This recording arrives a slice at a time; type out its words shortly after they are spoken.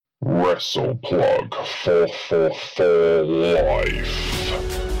Wrestle Plug 444 Life.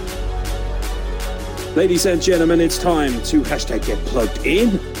 Ladies and gentlemen, it's time to hashtag get plugged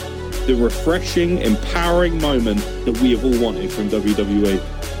in. The refreshing, empowering moment that we have all wanted from WWE.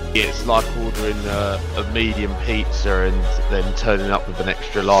 It's like ordering a medium pizza and then turning up with an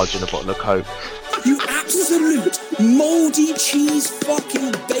extra large and a bottle of Coke. You absolute mouldy cheese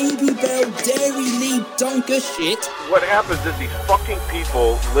fucking Baby Bell Dairy Leaf Dunker shit. What happens is these fucking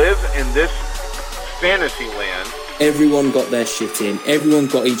people live in this fantasy land. Everyone got their shit in. Everyone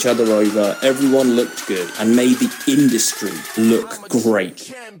got each other over. Everyone looked good and made the industry look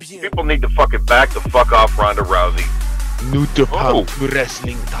great. People need to fucking back the fuck off Ronda Rousey. New to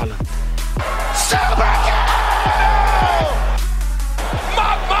wrestling talent. Super Cow!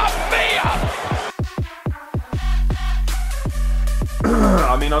 Mamma mia!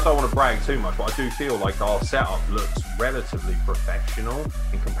 I mean, I don't want to brag too much, but I do feel like our setup looks relatively professional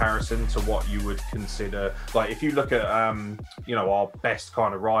in comparison to what you would consider. Like, if you look at, our best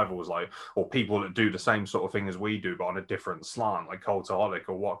kind of rivals, like, or people that do the same sort of thing as we do, but on a different slant, like Cultaholic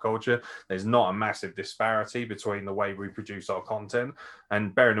or What Culture, there's not a massive disparity between the way we produce our content.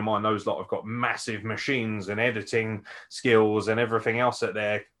 And bearing in mind, those lot have got massive machines and editing skills and everything else at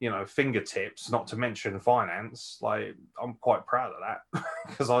their, fingertips, not to mention finance. Like, I'm quite proud of that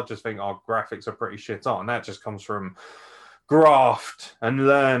because I just think our graphics are pretty shit on. That just comes from graft and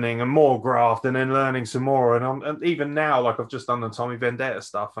learning and more graft and then learning some more. And even now, like, I've just done the Tommy Vendetta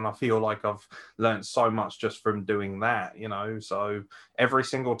stuff and I feel like I've learned so much just from doing that, So every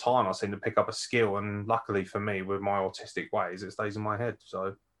single time I seem to pick up a skill, and luckily for me, with my autistic ways, it stays in my head.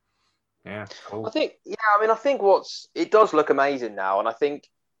 So yeah, cool. I think it does look amazing now, and I think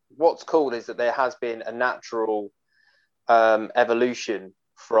what's cool is that there has been a natural evolution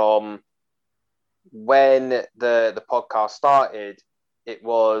from when the podcast started. It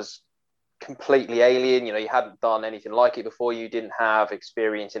was completely alien. You hadn't done anything like it before. You didn't have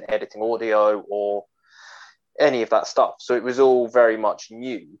experience in editing audio or any of that stuff. So it was all very much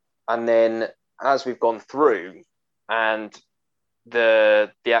new. And then as we've gone through and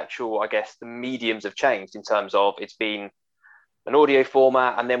the actual, I guess, the mediums have changed in terms of it's been an audio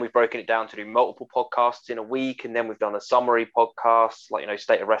format, and then we've broken it down to do multiple podcasts in a week, and then we've done a summary podcast, like,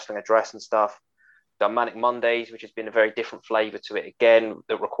 State of Wrestling Address and stuff. Done Manic Mondays, which has been a very different flavor to it again,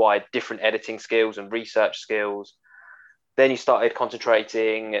 that required different editing skills and research skills. Then you started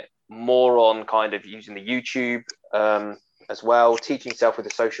concentrating more on kind of using the YouTube as well, teaching yourself with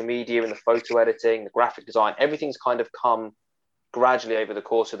the social media and the photo editing, the graphic design. Everything's kind of come gradually over the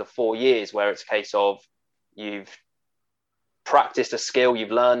course of the 4 years, where it's a case of you've practiced a skill,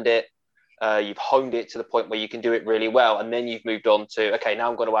 you've learned it, you've honed it to the point where you can do it really well, and then you've moved on to, okay, now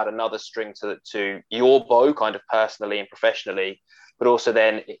I'm going to add another string to your bow, kind of personally and professionally, but also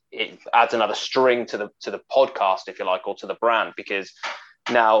then it adds another string to the podcast, if you like, or to the brand, because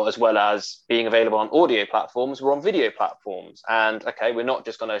now, as well as being available on audio platforms, we're on video platforms. And okay, we're not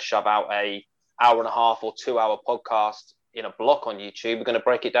just going to shove out a hour and a half or 2 hour podcast in a block on YouTube. We're going to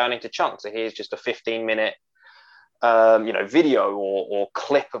break it down into chunks. So here's just a 15-minute video or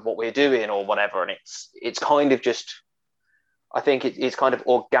clip of what we're doing or whatever. And it's kind of just, I think it's kind of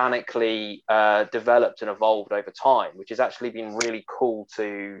organically developed and evolved over time, which has actually been really cool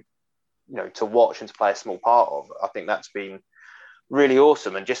to watch and to play a small part of. I think that's been really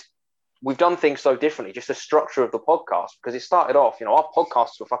awesome. And just, we've done things so differently, just the structure of the podcast, because it started off, our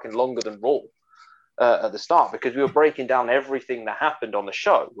podcasts were fucking longer than Raw at the start, because we were breaking down everything that happened on the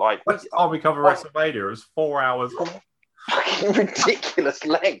show. Like, we covered WrestleMania. It was 4 hours. Fucking ridiculous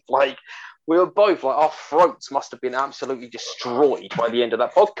length. Like, we were both like, our throats must have been absolutely destroyed by the end of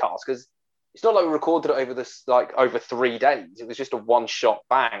that podcast, because it's not like we recorded it over 3 days. It was just a one-shot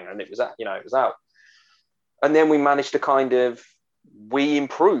bang, and it was out. And then we managed to kind of, we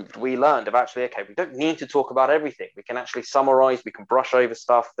improved, we learned of actually, okay, we don't need to talk about everything. We can actually summarize, we can brush over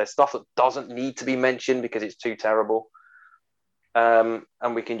stuff. There's stuff that doesn't need to be mentioned because it's too terrible. And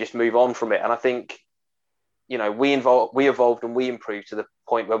we can just move on from it. And I think, we evolved and we improved to the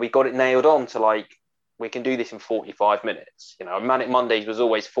point where we got it nailed on to, like, we can do this in 45 minutes. Manic Mondays was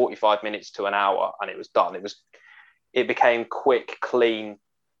always 45 minutes to an hour, and it was done. It became quick, clean,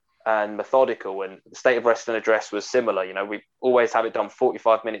 and methodical. And the State of Wrestling Address was similar. We always have it done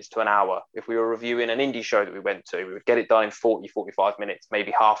 45 minutes to an hour. If we were reviewing an indie show that we went to, we would get it done in 45 minutes,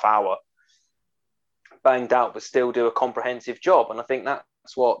 maybe half hour, banged out, but still do a comprehensive job. And I think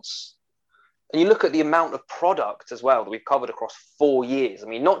that's and you look at the amount of product as well that we've covered across 4 years. I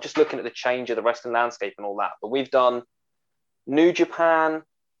mean, not just looking at the change of the wrestling landscape and all that, but we've done New Japan,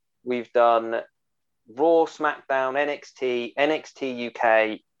 we've done Raw, SmackDown, NXT, NXT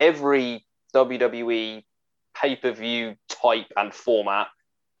UK, every WWE pay-per-view type and format,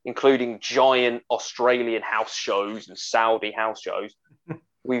 including giant Australian house shows and Saudi house shows.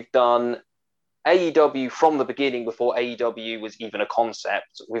 We've done AEW from the beginning before AEW was even a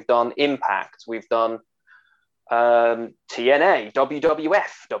concept. We've done Impact. We've done TNA,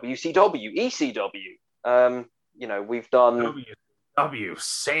 WWF, WCW, ECW. We've done W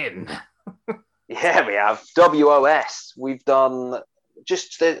Sin. Yeah, we have WOS. We've done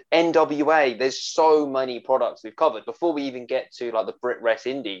just the NWA. There's so many products we've covered before we even get to like the Brit Rest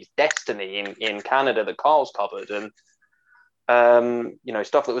Indies, Destiny in Canada that Carl's covered, and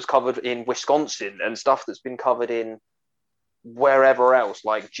stuff that was covered in Wisconsin and stuff that's been covered in wherever else,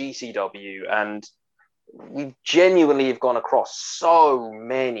 like GCW. And we genuinely have gone across so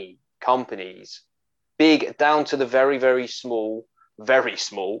many companies, big down to the very, very small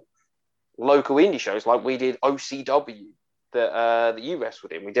local indie shows. Like we did OCW that you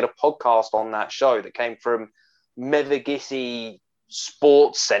wrestled in. We did a podcast on that show that came from Mevagissey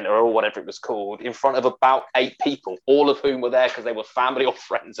Sports Center or whatever it was called, in front of about 8 people, all of whom were there because they were family or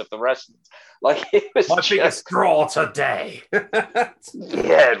friends of the wrestlers. Like it was my biggest draw today.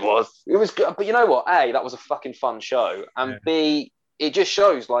 Yeah, it was good. But you know what? A, that was a fucking fun show, and B, it just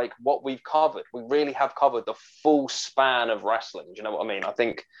shows like what we've covered. We really have covered the full span of wrestling. Do you know what I mean? I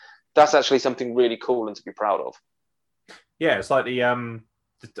think that's actually something really cool and to be proud of. Yeah, it's like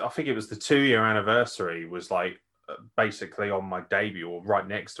I think it was the 2-year anniversary was like basically on my debut or right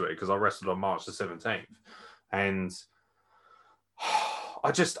next to it, because I wrestled on March the 17th. And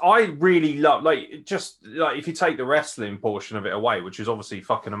I really love, if you take the wrestling portion of it away, which is obviously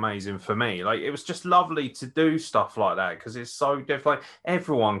fucking amazing for me, like it was just lovely to do stuff like that because it's so different. Like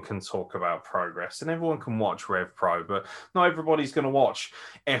everyone can talk about progress and everyone can watch Rev Pro, but not everybody's going to watch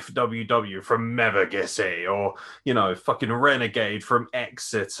FWW from Mevagissey or, fucking Renegade from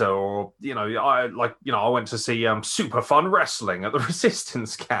Exeter, or, I went to see Super Fun Wrestling at the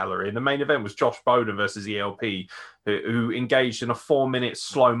Resistance Gallery, and the main event was Josh Bowden versus ELP, who engaged in a 4-minute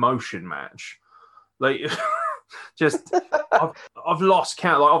slow motion match. Like, just I've lost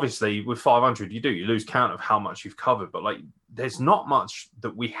count. Like, obviously, with 500, you lose count of how much you've covered, but like, there's not much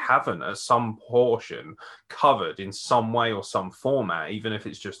that we haven't at some portion covered in some way or some format, even if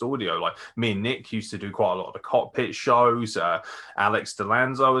it's just audio. Like me and Nick used to do quite a lot of the cockpit shows. Alex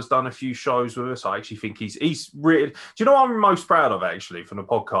DeLanzo has done a few shows with us. I actually think he's really. Do you know what I'm most proud of actually from the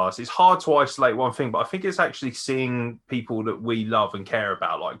podcast? It's hard to isolate one thing, but I think it's actually seeing people that we love and care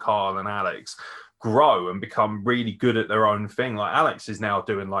about, like Carl and Alex, grow and become really good at their own thing. Like Alex is now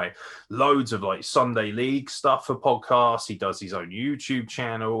doing like loads of like Sunday League stuff for podcasts. He does his own YouTube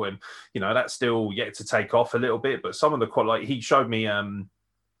channel, and that's still yet to take off a little bit. But some of the he showed me I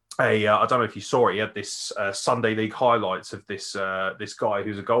don't know if you saw it. He had this Sunday League highlights of this guy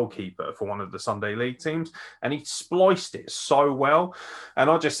who's a goalkeeper for one of the Sunday League teams, and he spliced it so well. And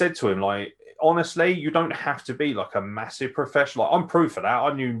I just said to him, like, honestly, you don't have to be like a massive professional. Like, I'm proof of that.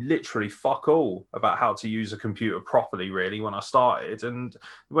 I knew literally fuck all about how to use a computer properly, really, when I started. And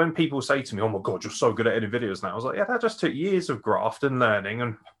when people say to me, "Oh my God, you're so good at editing videos now," I was like, yeah, that just took years of graft and learning,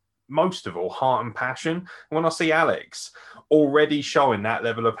 and most of all, heart and passion. And when I see Alex already showing that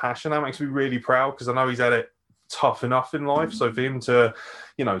level of passion, that makes me really proud, because I know he's had it tough enough in life. So for him to,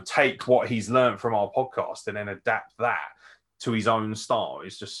 take what he's learned from our podcast and then adapt that to his own style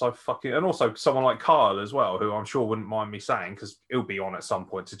is just so fucking. And also someone like Kyle as well, who I'm sure wouldn't mind me saying, because he'll be on at some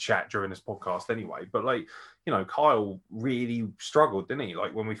point to chat during this podcast anyway. But like, Kyle really struggled, didn't he?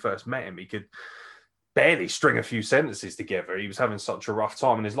 Like when we first met him, he could barely string a few sentences together. He was having such a rough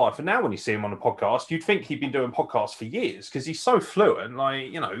time in his life. And now when you see him on the podcast, you'd think he'd been doing podcasts for years, because he's so fluent.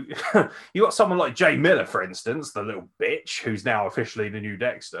 Like, you got someone like Jay Miller, for instance, the little bitch who's now officially the new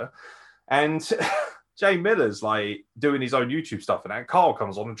Dexter. And Jay Miller's like doing his own YouTube stuff, and that Carl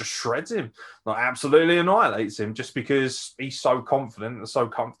comes on and just shreds him, like absolutely annihilates him, just because he's so confident and so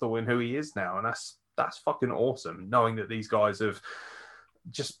comfortable in who he is now. And that's fucking awesome, knowing that these guys have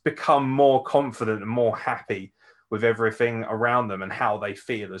just become more confident and more happy with everything around them and how they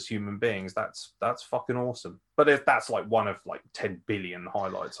feel as human beings. That's fucking awesome. But if that's like one of like 10 billion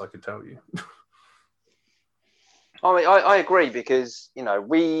highlights I could tell you. I mean, I agree, because,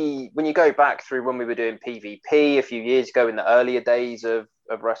 when you go back through when we were doing PvP a few years ago in the earlier days of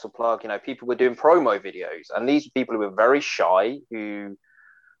Wrestle Plug, people were doing promo videos, and these were people who were very shy, who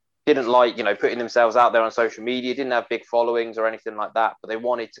didn't like, putting themselves out there on social media, didn't have big followings or anything like that, but they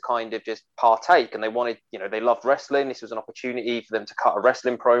wanted to kind of just partake, and they wanted, they loved wrestling. This was an opportunity for them to cut a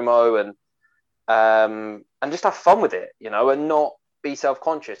wrestling promo and just have fun with it, and not be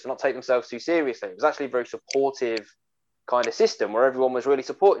self-conscious and not take themselves too seriously. It was actually a very supportive kind of system where everyone was really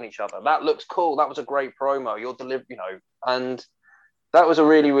supporting each other. That looks cool. That was a great promo. You're delivering, and that was a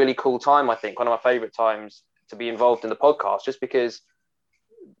really, really cool time. I think one of my favorite times to be involved in the podcast, just because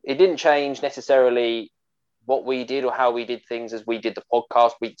it didn't change necessarily what we did or how we did things as we did the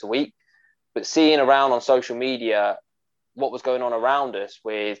podcast week to week, but seeing around on social media what was going on around us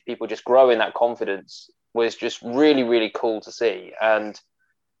with people just growing that confidence was just really, really cool to see. And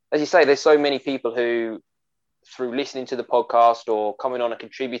as you say, there's so many people who, through listening to the podcast or coming on and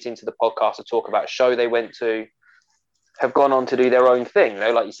contributing to the podcast to talk about a show they went to, have gone on to do their own thing.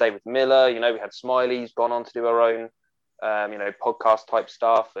 Like you say with Miller, we had Smiley's gone on to do her own, podcast type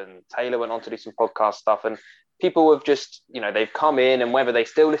stuff, and Taylor went on to do some podcast stuff. And people have just, they've come in, and whether they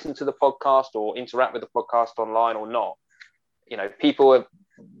still listen to the podcast or interact with the podcast online or not, people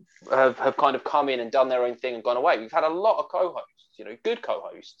have kind of come in and done their own thing and gone away. We've had a lot of co-hosts, good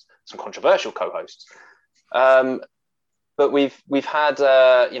co-hosts, some controversial co-hosts. But we've had,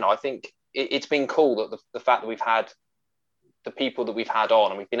 I think it's been cool that the fact that we've had the people that we've had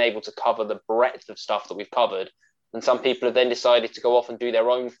on, and we've been able to cover the breadth of stuff that we've covered. And some people have then decided to go off and do their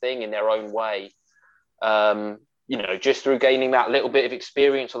own thing in their own way, just through gaining that little bit of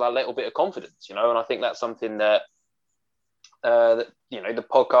experience or that little bit of confidence, and I think that's something that, the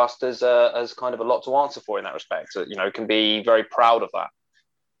podcast has kind of a lot to answer for in that respect. So, can be very proud of that.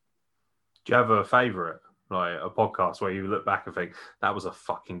 Do you have a favourite, like a podcast where you look back and think, that was a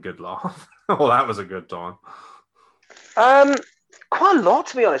fucking good laugh, or that was a good time? Quite a lot,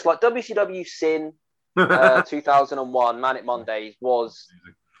 to be honest. Like WCW Sin 2001 Manic Mondays was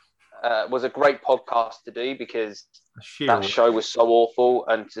a great podcast to do, because that show was so awful,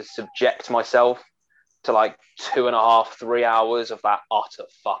 and to subject myself to like 2.5, 3 hours of that utter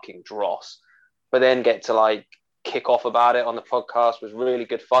fucking dross, but then get to like kick off about it on the podcast was really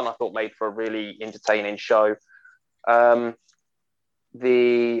good fun. I thought made for a really entertaining show. Everyone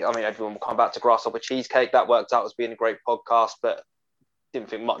will come back to Grasshopper Cheesecake. That worked out as being a great podcast, but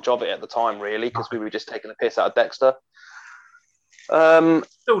didn't think much of it at the time, really, because we were just taking the piss out of Dexter.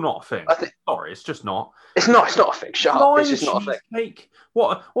 Still not a thing. Sorry, it's just not. It's not a thing. Shut up. It's just not a thing.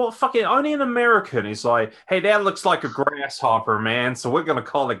 What fucking, only an American is like, hey, that looks like a grasshopper, man, so we're gonna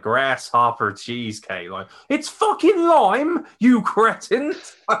call it grasshopper cheesecake. Like, it's fucking lime, you cretin.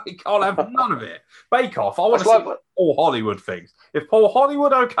 Like, I'll have none of it. Bake Off. I want to see what Paul Hollywood thinks. If Paul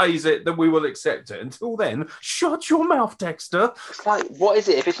Hollywood okays it, then we will accept it. Until then, shut your mouth, Dexter. It's like, what is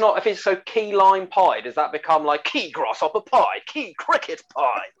it? If it's so key lime pie, does that become like key grasshopper pie, key cricket pie?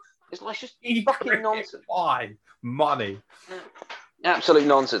 It's like just fucking nonsense. Pie, money. Absolute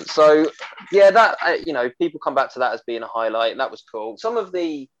nonsense. So yeah, that people come back to that as being a highlight, and that was cool. Some of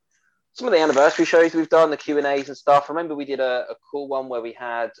the anniversary shows we've done, the Q&As and stuff. I remember we did a cool one where we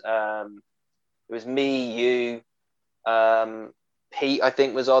had it was me, you, Pete, I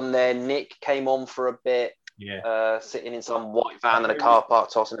think, was on there. Nick came on for a bit. Yeah. Sitting in some white van in a car park,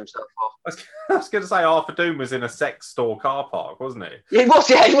 tossing himself off. I was going to say Arthur Doom was in a sex store car park, wasn't he? He was,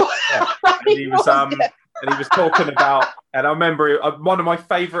 yeah. He was. Yeah. And he was, and he was talking about, and I remember one of my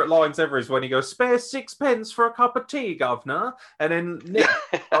favourite lines ever is when he goes, "Spare 6 pence for a cup of tea, governor." And then Nick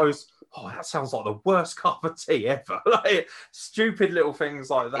goes, "Oh, that sounds like the worst cup of tea ever." Like, stupid little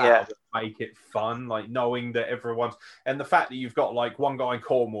things like that that make it fun, like knowing that everyone's, and the fact that you've got like one guy in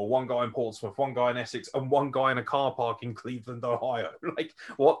Cornwall, one guy in Portsmouth, one guy in Essex, and one guy in a car park in Cleveland, Ohio. Like,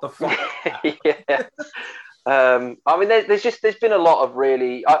 what the fuck? Yeah. There's been a lot of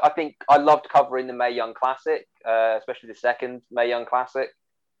really. I think I loved covering the Mae Young Classic, especially the second Mae Young Classic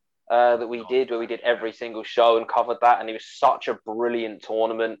that we did, where we did every single show and covered that, and it was such a brilliant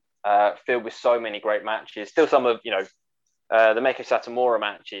tournament, filled with so many great matches. Still, some of the Meiko Satomura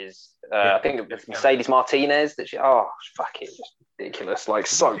matches. I think it was Mercedes Martinez that fucking just ridiculous, like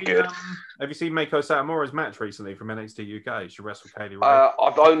so good. Have you seen Meiko Satomura's match recently from NXT UK? She wrestled Kaylee Ray.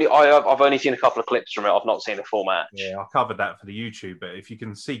 I've only seen a couple of clips from it. I've not seen the full match. Yeah, I covered that for the YouTube, but if you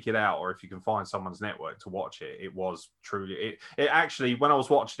can seek it out, or if you can find someone's network to watch it, it was truly it actually, when I was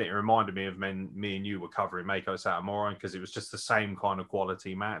watching it, it reminded me of when me and you were covering Meiko Satomura, because it was just the same kind of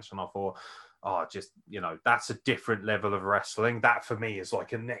quality match, and I thought, that's a different level of wrestling. That for me is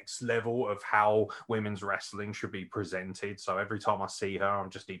like a next level of how women's wrestling should be presented. So every time I see her,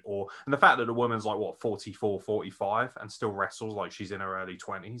 I'm just in awe. And the fact that the woman's like, 44, 45 and still wrestles like she's in her early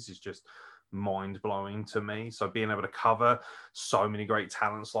 20s is just mind-blowing to me. So being able to cover so many great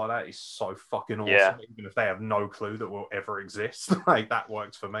talents like that is so fucking awesome. Even if they have no clue that will ever exist. Like, that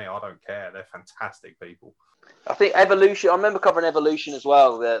works for me. I don't care. They're fantastic people. I think Evolution, I remember covering Evolution as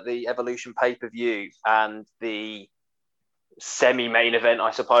well, the Evolution pay-per-view, and the semi-main event,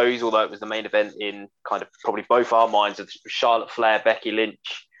 I suppose, although it was the main event in kind of probably both our minds, of Charlotte Flair, Becky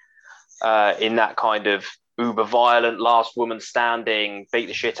Lynch, in that kind of uber violent last woman standing, beat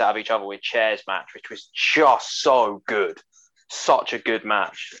the shit out of each other with chairs match, which was just so good. Such a good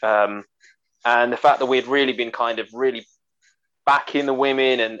match. And the fact that we'd really been kind of really backing the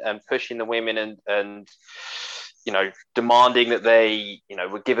women and pushing the women and demanding that they,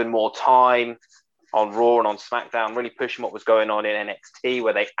 were given more time on Raw and on SmackDown, really pushing what was going on in NXT,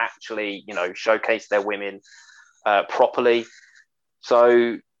 where they actually, showcased their women properly.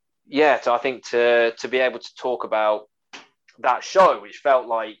 So, yeah, so I think to be able to talk about that show, which felt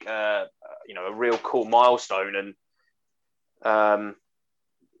like, a real cool milestone, and,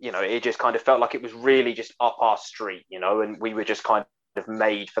 it just kind of felt like it was really just up our street, and we were just kind of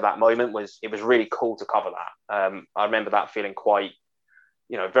made for that moment. It was really cool to cover that. I remember that feeling quite,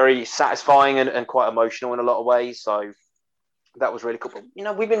 very satisfying and quite emotional in a lot of ways. So that was really cool.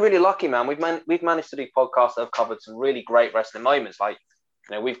 But, we've been really lucky, man. We've managed to do podcasts that have covered some really great wrestling moments. Like,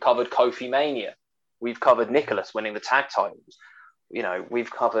 we've covered Kofi Mania. We've covered Nicholas winning the tag titles.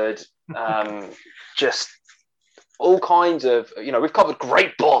 We've covered just all kinds of, we've covered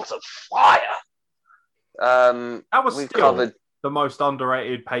Great Balls of Fire. That was we've still covered the most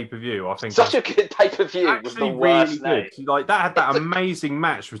underrated pay-per-view, I think. Such a good pay-per-view. Was the worst really good. Like, that had that amazing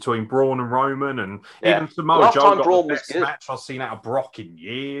match between Braun and Roman, and even Samoa Last Joe time got Braun the was best good. match I've seen out of Brock in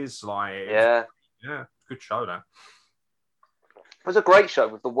years. Like, Yeah. Good show that. It was a great show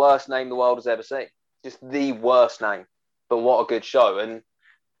with the worst name the world has ever seen. Just the worst name. But what a good show. And,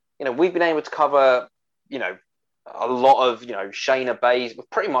 we've been able to cover, a lot of, Shayna Baszler,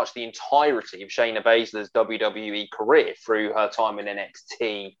 pretty much the entirety of Shayna Baszler's WWE career through her time in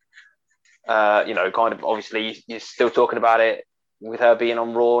NXT. Kind of, obviously, you're still talking about it with her being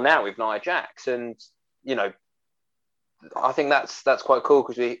on Raw now with Nia Jax. And, I think that's quite cool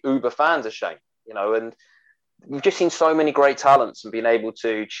because we're uber fans of Shayna, and we've just seen so many great talents and been able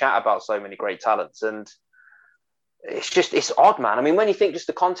to chat about so many great talents. And it's odd, man. I mean, when you think just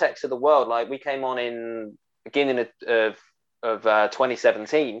the context of the world, like we came on in beginning of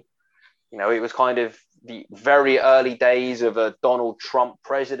 2017, it was kind of the very early days of a Donald Trump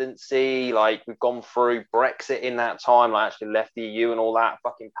presidency. Like, we've gone through Brexit in that time, like actually left the EU and all that,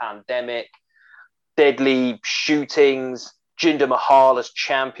 fucking pandemic, deadly shootings, Jinder Mahal as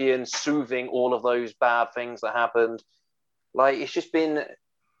champion, soothing all of those bad things that happened. Like, it's just been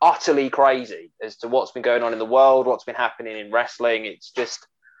utterly crazy as to what's been going on in the world, what's been happening in wrestling. It's just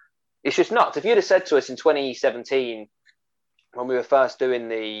nuts. If you'd have said to us in 2017, when we were first doing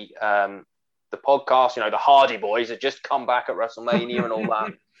the podcast, the Hardy Boys had just come back at WrestleMania and all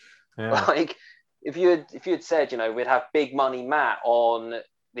that. Yeah. Like, if you had said, we'd have Big Money Matt on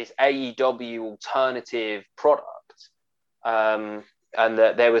this AEW alternative product, and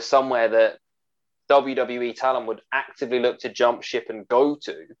that there was somewhere that WWE talent would actively look to jump ship and go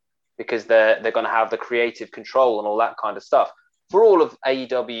to because they're going to have the creative control and all that kind of stuff. For all of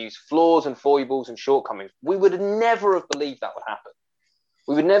AEW's flaws and foibles and shortcomings, we would never have believed that would happen.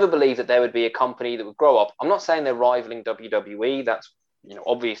 We would never believe that there would be a company that would grow up. I'm not saying they're rivaling WWE. That's,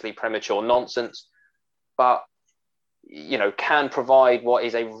 obviously premature nonsense, but, can provide what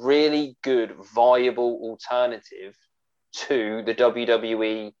is a really good, viable alternative to the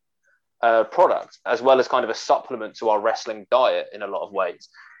WWE product, as well as kind of a supplement to our wrestling diet in a lot of ways,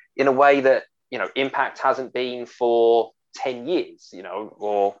 in a way that, Impact hasn't been for 10 years,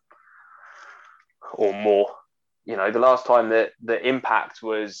 or more. The last time that the Impact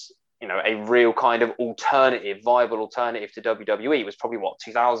was, a real kind of viable alternative to WWE was probably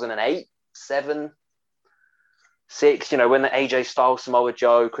 2008, 7, 6, when the AJ Styles, Samoa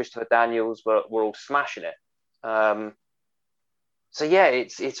Joe, Christopher Daniels were all smashing it. So yeah,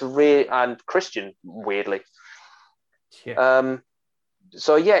 it's a real, and Christian, weirdly. Yeah.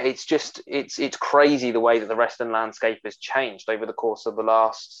 So yeah, it's crazy the way that the wrestling landscape has changed over the course of the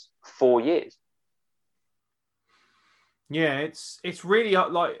last 4 years. Yeah, it's really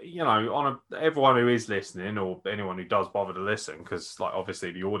like, everyone who is listening, or anyone who does bother to listen, because like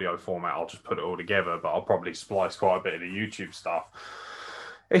obviously the audio format, I'll just put it all together, but I'll probably splice quite a bit of the YouTube stuff.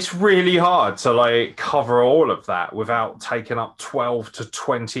 It's really hard to like cover all of that without taking up 12 to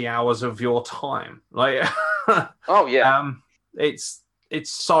 20 hours of your time. Like, oh yeah, it's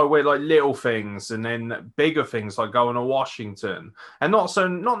so weird, like little things and then bigger things like going to Washington, and not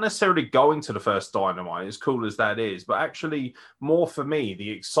necessarily going to the first Dynamite, as cool as that is, but actually more for me,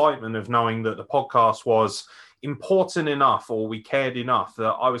 the excitement of knowing that the podcast was important enough, or we cared enough, that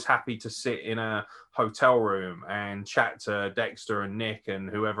I was happy to sit in a hotel room and chat to Dexter and Nick and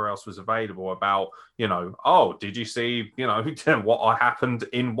whoever else was available about, oh, did you see, what happened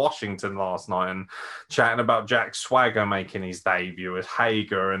in Washington last night, and chatting about Jack Swagger making his debut as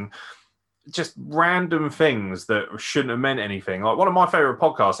Hager, and just random things that shouldn't have meant anything. Like, one of my favorite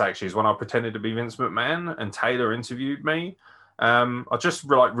podcasts actually is when I pretended to be Vince McMahon and Taylor interviewed me. I just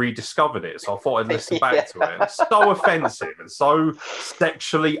rediscovered it, so I thought I'd listen back to it. It's so offensive and so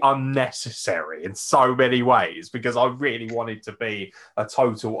sexually unnecessary in so many ways, because I really wanted to be a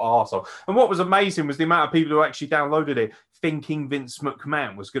total arsehole. And what was amazing was the amount of people who actually downloaded it thinking Vince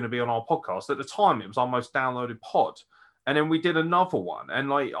McMahon was going to be on our podcast. At the time, it was our most downloaded pod. And then we did another one.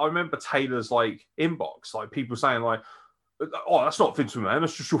 And I remember Taylor's inbox, people saying oh, that's not Vince McMahon,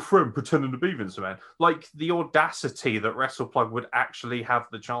 that's just your friend pretending to be Vince McMahon. The audacity that Wrestle Plug would actually have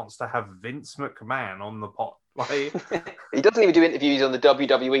the chance to have Vince McMahon on the pod. He doesn't even do interviews on the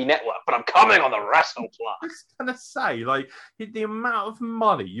WWE network, but I'm coming on the Wrestle Plug. I was going to say, the amount of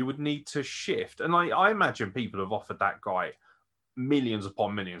money you would need to shift. And I imagine people have offered that guy millions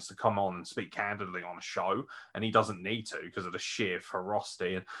upon millions to come on and speak candidly on a show, and he doesn't need to because of the sheer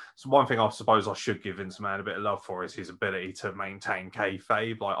ferocity. And so one thing I suppose I should give Vince McMahon a bit of love for is his ability to maintain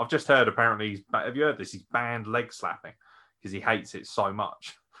kayfabe. I've just heard, apparently, have you heard this? He's banned leg slapping because he hates it so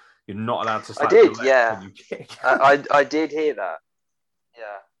much. You're not allowed to slap your legs when you kick. I did hear that.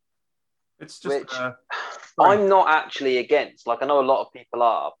 Yeah. It's just... I'm not actually against. I know a lot of people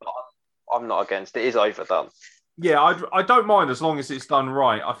are, but I'm not against. It is overdone. Yeah, I don't mind as long as it's done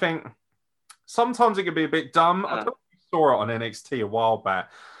right. I think sometimes it can be a bit dumb. I don't know if you saw it on NXT a while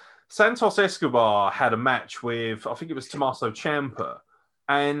back. Santos Escobar had a match with, I think it was Tommaso Ciampa,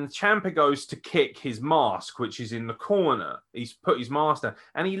 and Ciampa goes to kick his mask, which is in the corner. He's put his mask down,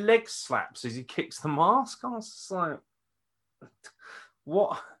 and he leg slaps as he kicks the mask. I was just like,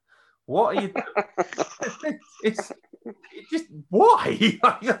 what are you doing? It's just, why?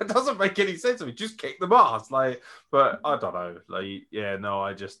 It doesn't make any sense to me. Just kick the mask. But I don't know.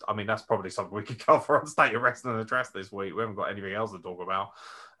 I mean, that's probably something we could cover on State of Wrestling and Address this week. We haven't got anything else to talk about.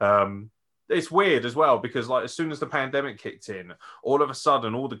 It's weird as well, because as soon as the pandemic kicked in, all of a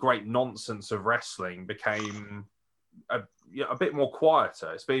sudden, all the great nonsense of wrestling became a bit more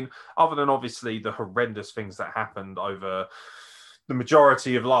quieter. It's been, other than obviously the horrendous things that happened over the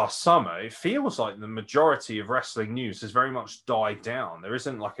majority of last summer, it feels like the majority of wrestling news has very much died down. There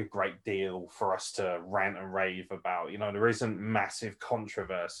isn't a great deal for us to rant and rave about. There isn't massive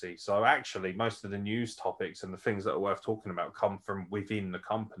controversy. So actually, most of the news topics and the things that are worth talking about come from within the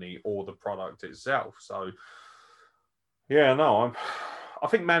company or the product itself. So yeah, no, I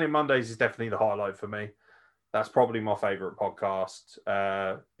think Man in Mondays is definitely the highlight for me. That's probably my favourite podcast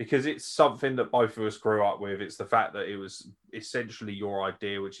because it's something that both of us grew up with. It's the fact that it was essentially your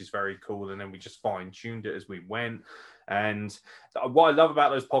idea, which is very cool. And then we just fine-tuned it as we went. And what I love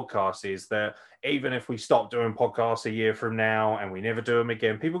about those podcasts is that even if we stop doing podcasts a year from now and we never do them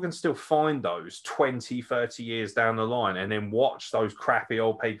again, people can still find those 20, 30 years down the line and then watch those crappy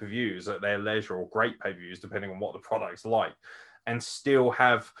old pay-per-views at their leisure, or great pay-per-views, depending on what the product's like, and still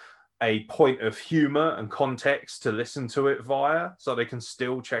have a point of humor and context to listen to it via, so they can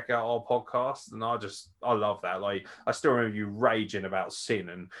still check out our podcast. And I love that. I still remember you raging about Sin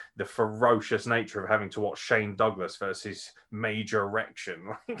and the ferocious nature of having to watch Shane Douglas versus Major Erection.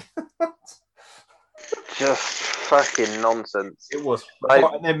 Just fucking nonsense. It was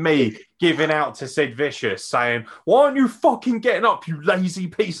hot. And then me giving out to Sid Vicious saying, why aren't you fucking getting up, you lazy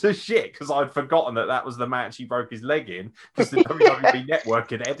piece of shit? Because I'd forgotten that was the match he broke his leg in, because the WWE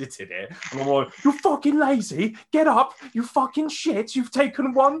Network had edited it. And I'm like, you fucking lazy, get up, you fucking shit, you've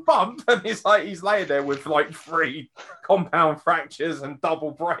taken one bump. And it's he's laying there with 3 compound fractures and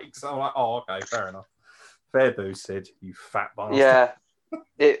double breaks. I'm like, oh, okay, fair enough. Fair dues, Sid, you fat bastard. Yeah,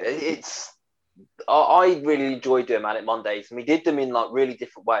 it's... I really enjoyed doing Manic Mondays, and we did them in really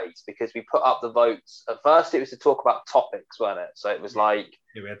different ways, because we put up the votes. At first, it was to talk about topics, weren't it? So it was we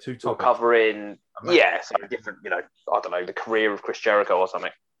had 2 topics covering, something different. I don't know, the career of Chris Jericho or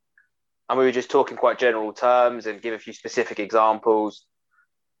something. And we were just talking quite general terms and give a few specific examples.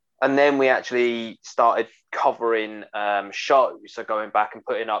 And then we actually started covering shows, so going back and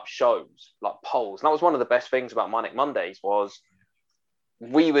putting up shows like polls. And that was one of the best things about Manic Mondays was,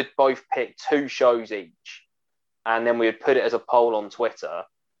 we would both pick 2 shows each, and then we would put it as a poll on Twitter,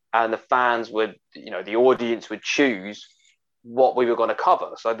 and the fans would, the audience would choose what we were going to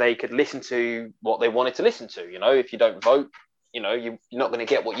cover, so they could listen to what they wanted to listen to. If you don't vote, you're not going to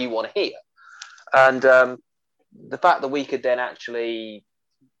get what you want to hear. And the fact that we could then actually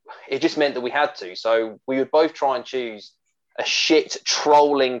it just meant that we had to. So we would both try and choose a shit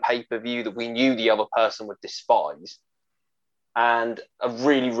trolling pay-per-view that we knew the other person would despise, and a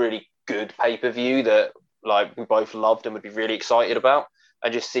really, really good pay-per-view that like we both loved and would be really excited about,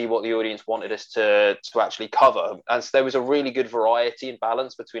 and just see what the audience wanted us to actually cover. And so there was a really good variety and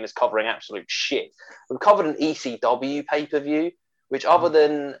balance between us covering absolute shit. We covered an ECW pay-per-view, which other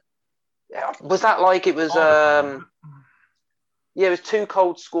than, was that like, it was, yeah, it was Too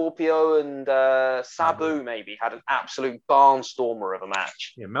Cold Scorpio and Sabu maybe had an absolute barnstormer of a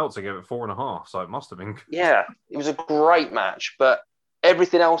match. Yeah, Meltzer gave it 4.5, so it must have been. Yeah, it was a great match, but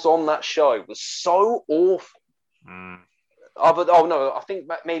everything else on that show was so awful. I think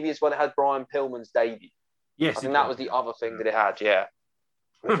maybe it's when it had Brian Pillman's debut. Yes, I think that was the other thing that it had, yeah.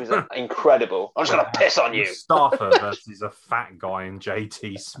 Which was incredible. I'm just going to piss on you. Mustafa versus a fat guy in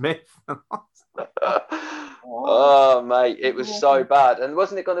JT Smith. Oh, mate, it was so bad. And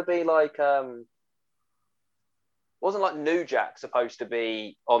wasn't it going to be like, wasn't like New Jack supposed to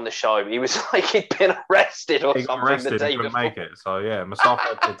be on the show? He was like, he'd been arrested or something arrested, the day couldn't before. make it. So yeah, Mustafa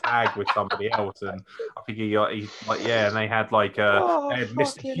had to tag with somebody else, and I think he like, yeah, and they had like they had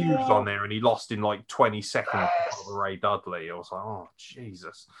Mr. Hughes on there, and he lost in like 20 seconds to Ray Dudley. I was like, oh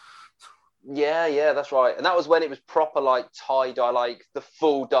Jesus. Yeah, that's right. And that was when it was proper like tie-dye, like the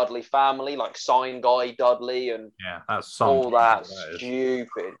full Dudley family, like Sign Guy Dudley and that's all that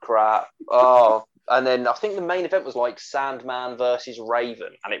stupid crap. Oh, and then I think the main event was like Sandman versus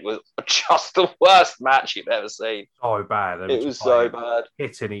Raven, and it was just the worst match you've ever seen. So bad. It was so bad.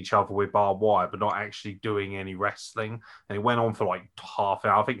 Hitting each other with barbed wire, but not actually doing any wrestling. And it went on for like half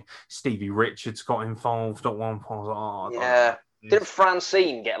an hour. I think Stevie Richards got involved at one point. I was like, yeah. Didn't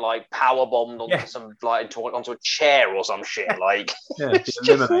Francine get like power bombed onto some like onto a chair or some shit? Like, it's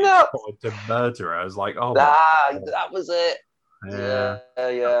just nuts. To murder her. I was like, oh, that was it.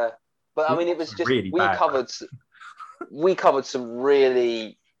 Yeah. But I mean, it was just really we covered some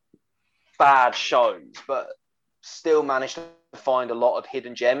really bad shows, but still managed to find a lot of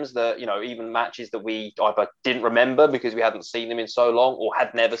hidden gems that, you know, even matches that we either didn't remember because we hadn't seen them in so long or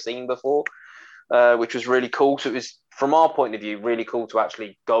had never seen before. Which was really cool. So it was, from our point of view, really cool to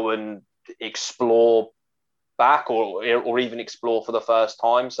actually go and explore back or even explore for the first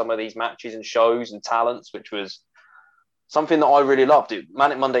time some of these matches and shows and talents, which was something that I really loved.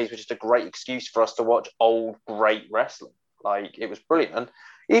 Manic Mondays was just a great excuse for us to watch old, great wrestling. Like, it was brilliant. And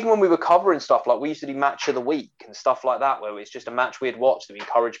even when we were covering stuff, like we used to do Match of the Week and stuff like that, where it's just a match we had watched that we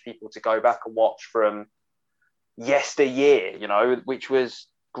encourage people to go back and watch from yesteryear, you know, which was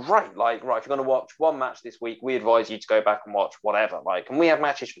great. Like, right, if you're going to watch one match this week, we advise you to go back and watch whatever. Like, and we have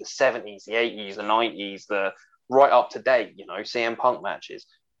matches from the 70s, the 80s, the 90s, the right up to date, you know, CM Punk matches.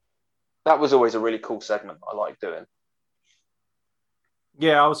 That was always a really cool segment I like doing.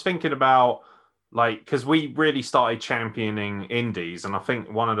 Yeah, I was thinking about, like, because we really started championing indies, and I think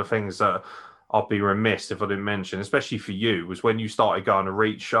one of the things that I'd be remiss if I didn't mention, especially for you, was when you started going to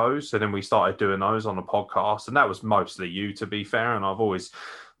Reach shows, and then we started doing those on the podcast, and that was mostly you, to be fair, and I've always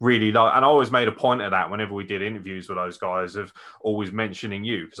really liked, and I always made a point of that whenever we did interviews with those guys, of always mentioning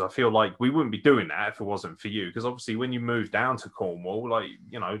you, because I feel like we wouldn't be doing that if it wasn't for you, because obviously when you move down to Cornwall, like,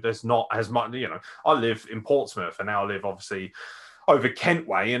 you know, there's not as much, you know, I live in Portsmouth, and now I live obviously over Kent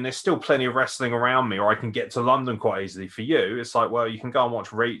way, and there's still plenty of wrestling around me, or I can get to London quite easily. For you, it's like, well, you can go and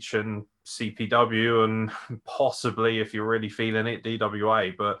watch Reach and CPW and possibly, if you're really feeling it,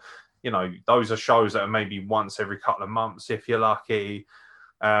 DWA, but you know, those are shows that are maybe once every couple of months if you're lucky.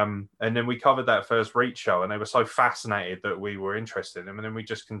 And then we covered that first Reach show, and they were so fascinated that we were interested in them, and then we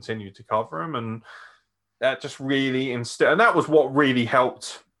just continued to cover them, and that just really and that was what really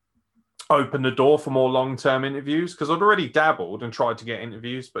helped open the door for more long-term interviews, because I'd already dabbled and tried to get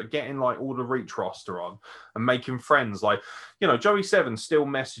interviews, but getting like all the Reach roster on and making friends, like, you know, Joey Seven still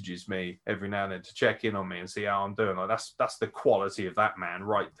messages me every now and then to check in on me and see how I'm doing. Like, that's the quality of that man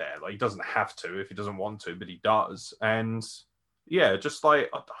right there. Like, he doesn't have to if he doesn't want to, but he does. And yeah, just like,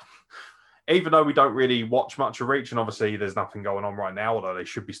 even though we don't really watch much of Reach, and obviously there's nothing going on right now, although they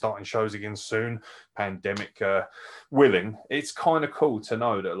should be starting shows again soon, pandemic willing, it's kind of cool to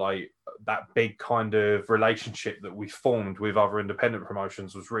know that, like, that big kind of relationship that we formed with other independent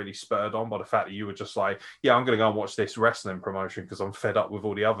promotions was really spurred on by the fact that you were just like, yeah, I'm going to go and watch this wrestling promotion because I'm fed up with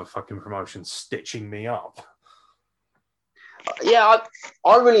all the other fucking promotions stitching me up. Yeah,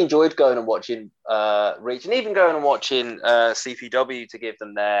 I really enjoyed going and watching Reach, and even going and watching CPW to give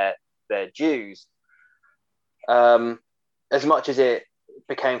them their dues. As much as it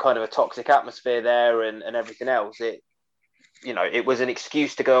became kind of a toxic atmosphere there and everything else, it was an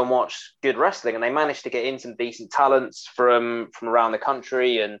excuse to go and watch good wrestling, and they managed to get in some decent talents from around the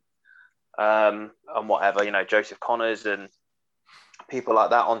country and whatever, Joseph Connors and people like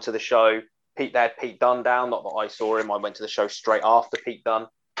that onto the show. They had Pete Dunne down, not that I saw him. I went to the show straight after Pete Dunne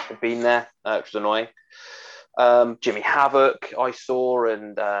had been there, which was annoying. Jimmy Havoc I saw,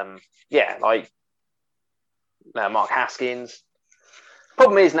 and Mark Haskins.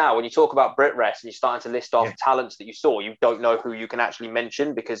 Problem is now when you talk about Brit Rest and you're starting to list off talents that you saw, you don't know who you can actually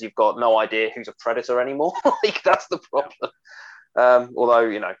mention because you've got no idea who's a predator anymore. Like, that's the problem.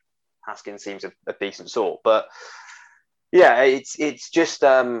 Although, Haskins seems a decent sort, but yeah, it's just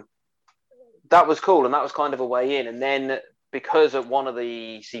that was cool, and that was kind of a way in. And then because at one of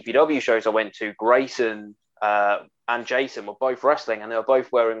the CPW shows I went to, Grayson and Jason were both wrestling, and they were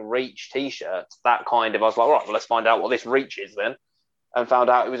both wearing Reach t-shirts. That kind of, I was like, right, well, let's find out what this Reach is then. And found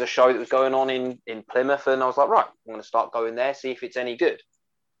out it was a show that was going on in Plymouth, and I was like, right, I'm going to start going there, see if it's any good.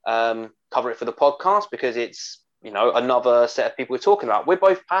 Cover it for the podcast because it's, another set of people we're talking about. We're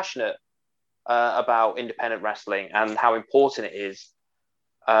both passionate about independent wrestling and how important it is.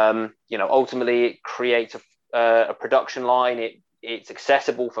 Ultimately it creates a production line. It's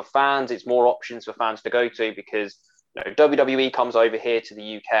accessible for fans. It's more options for fans to go to because WWE comes over here to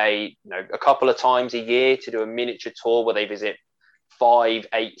the UK, a couple of times a year to do a miniature tour where they visit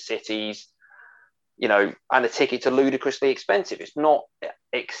 5-8 cities, and the tickets are ludicrously expensive. It's not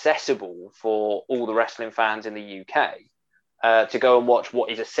accessible for all the wrestling fans in the UK to go and watch what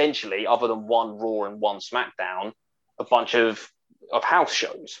is essentially, other than one Raw and one SmackDown, a bunch of house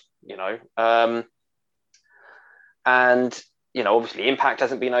shows, and obviously Impact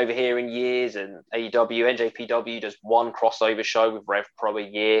hasn't been over here in years, and AEW, NJPW does one crossover show with Rev Pro a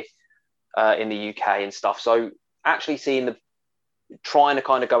year in the UK and stuff. So actually trying to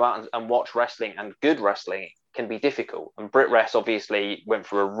kind of go out and watch wrestling and good wrestling can be difficult. And Brit Rest obviously went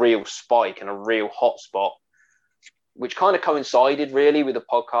through a real spike and a real hot spot, which kind of coincided really with the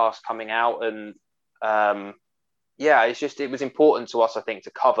podcast coming out. And it was important to us, I think,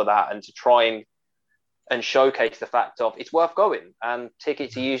 to cover that and to try and showcase the fact of it's worth going. And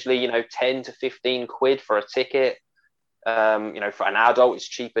tickets are usually, 10 to 15 quid for a ticket. For an adult, it's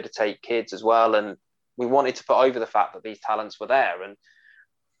cheaper to take kids as well. And we wanted to put over the fact that these talents were there.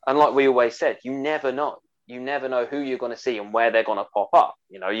 And like we always said, you never know. You never know who you're going to see and where they're going to pop up.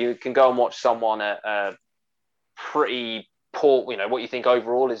 You can go and watch someone at a pretty poor, what you think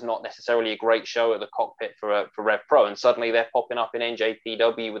overall is not necessarily a great show at the cockpit for Rev Pro, and suddenly they're popping up in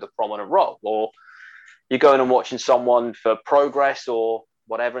NJPW with a prominent role. Or you're going and watching someone for Progress or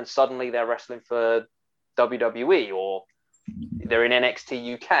whatever, and suddenly they're wrestling for WWE, or they're in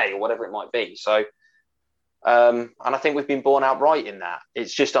NXT UK or whatever it might be. So, and I think we've been borne out right in that.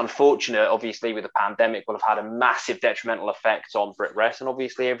 It's just unfortunate, obviously, with the pandemic will have had a massive detrimental effect on Brit Rest, and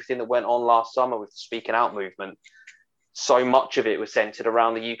obviously everything that went on last summer with the Speaking Out movement. So much of it was centered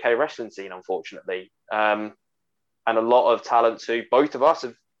around the UK wrestling scene, unfortunately. And a lot of talents who both of us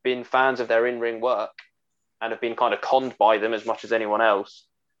have been fans of their in-ring work and have been kind of conned by them as much as anyone else.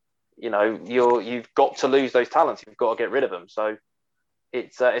 You've got to lose those talents. You've got to get rid of them. So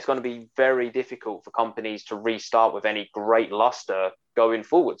it's going to be very difficult for companies to restart with any great luster going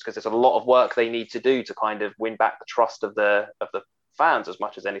forwards, because there's a lot of work they need to do to kind of win back the trust of the fans as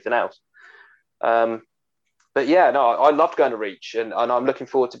much as anything else. But yeah, no, I loved going to Reach, and I'm looking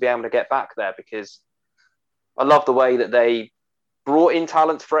forward to being able to get back there because I love the way that they brought in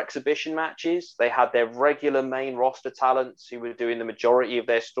talents for exhibition matches. They had their regular main roster talents who were doing the majority of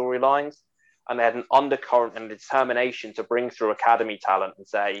their storylines, and they had an undercurrent and determination to bring through academy talent and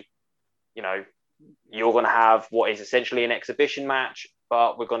say, you're going to have what is essentially an exhibition match,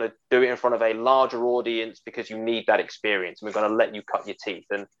 but we're going to do it in front of a larger audience because you need that experience, and we're going to let you cut your teeth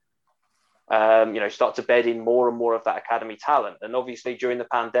and start to bed in more and more of that academy talent. And obviously during the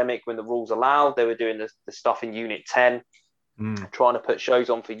pandemic, when the rules allowed, they were doing the stuff in Unit 10, trying to put shows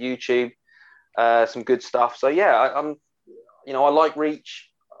on for YouTube, some good stuff. So yeah, I like Reach.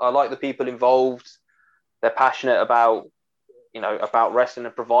 I like the people involved. They're passionate about wrestling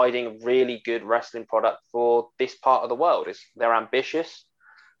and providing a really good wrestling product for this part of the world. They're ambitious.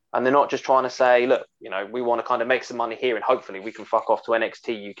 And they're not just trying to say, look, we want to kind of make some money here and hopefully we can fuck off to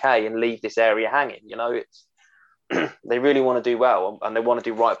NXT UK and leave this area hanging. It's they really want to do well, and they want to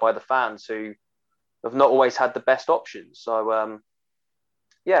do right by the fans who have not always had the best options. So,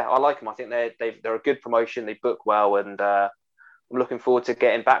 I like them. I think they're a good promotion. They book well, and I'm looking forward to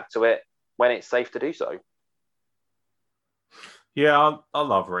getting back to it when it's safe to do so. Yeah, I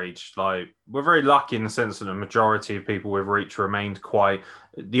love Reach. Like, we're very lucky in the sense that the majority of people with Reach remained quite.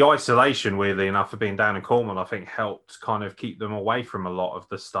 The isolation, weirdly enough, of being down in Cornwall, I think helped kind of keep them away from a lot of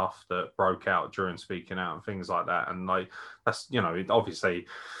the stuff that broke out during speaking out and things like that. And like, that's, obviously,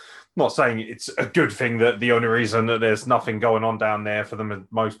 not saying it's a good thing that the only reason that there's nothing going on down there for the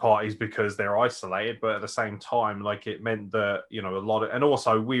most part is because they're isolated, but at the same time, like, it meant that, a lot of, and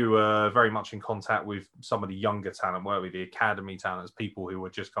also we were very much in contact with some of the younger talent, weren't we? The academy talents, people who were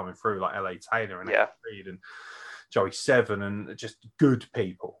just coming through, like LA Taylor and Reed and Joey Seven, and just good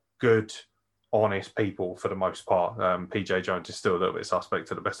people, good, honest people for the most part. PJ Jones is still a little bit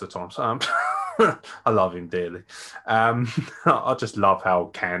suspect at the best of times. I love him dearly. I just love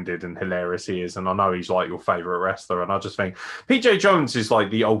how candid and hilarious he is, and I know he's like your favorite wrestler. And I just think PJ Jones is like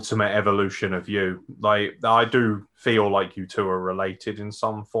the ultimate evolution of you. Like, I do feel like you two are related in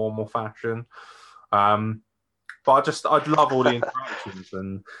some form or fashion. But I'd love all the interactions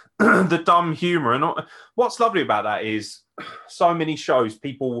and the dumb humor. And what's lovely about that is so many shows,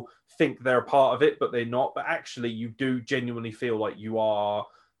 people think they're a part of it, but they're not. But actually, you do genuinely feel like you are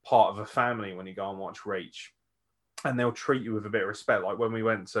part of a family when you go and watch Reach. And they'll treat you with a bit of respect. Like when we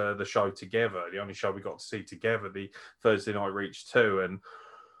went to the show together, the only show we got to see together, the Thursday Night Reach 2, and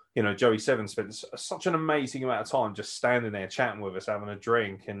Joey Seven spent such an amazing amount of time just standing there chatting with us, having a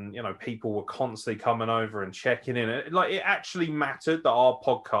drink, and people were constantly coming over and checking in. It actually mattered that our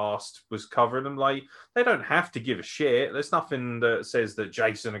podcast was covering them. Like, they don't have to give a shit. There's nothing that says that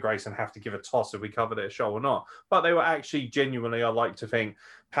Jason and Grayson have to give a toss if we cover their show or not. But they were actually genuinely, I like to think,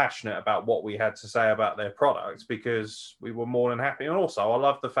 passionate about what we had to say about their products, because we were more than happy. And also, I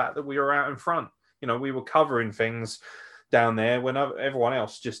love the fact that we were out in front. We were covering things down there when everyone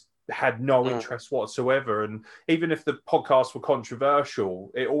else just had no interest whatsoever. And even if the podcasts were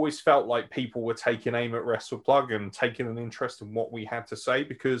controversial, it always felt like people were taking aim at Wrestle Plug and taking an interest in what we had to say,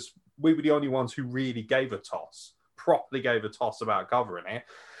 because we were the only ones who really properly gave a toss about covering it.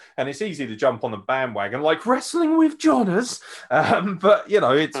 And it's easy to jump on the bandwagon, like wrestling with Johners. But,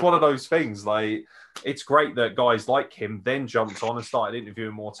 it's one of those things. Like, it's great that guys like him then jumped on and started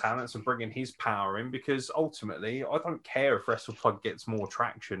interviewing more talents and bringing his power in, because ultimately, I don't care if Wrestle Plug gets more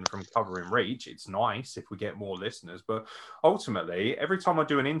traction from covering Reach. It's nice if we get more listeners. But ultimately, every time I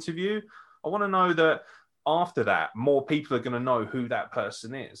do an interview, I want to know that after that, more people are going to know who that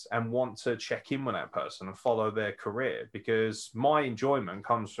person is and want to check in with that person and follow their career, because my enjoyment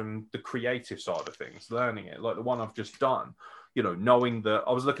comes from the creative side of things, learning it, like the one I've just done. Knowing that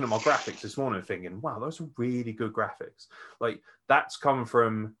I was looking at my graphics this morning thinking, wow, those are really good graphics. Like, that's come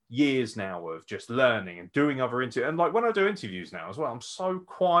from years now of just learning and doing other interviews. And like when I do interviews now as well, I'm so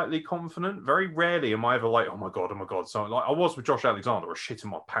quietly confident. Very rarely am I ever like, oh my God. So like I was with Josh Alexander, I was shitting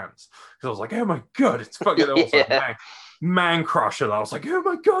my pants because I was like, oh my God, it's fucking awesome. Man crusher. I was like, oh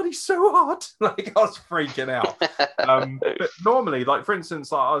my God, he's so hot. Like, I was freaking out. But normally, like, for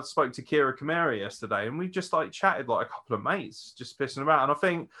instance, like I spoke to Kira Kamara yesterday and we just like chatted like a couple of mates, just pissing about. And I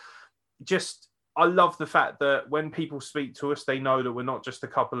think I love the fact that when people speak to us, they know that we're not just a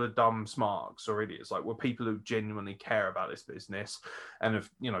couple of dumb smarks or idiots. Like, we're people who genuinely care about this business and have,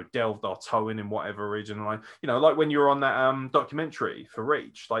 delved our toe in whatever region. Like, like when you were on that documentary for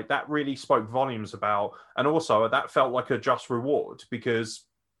Reach, like that really spoke volumes about, and also that felt like a just reward, because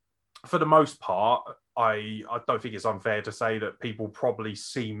for the most part, I don't think it's unfair to say that people probably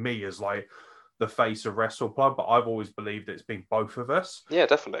see me as like the face of Wrestle Plug, but I've always believed it's been both of us. Yeah,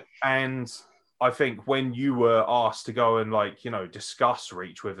 definitely. And I think when you were asked to go and like, discuss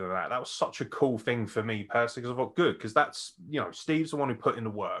Reach with them, that was such a cool thing for me personally, because I thought, good, because that's, Steve's the one who put in the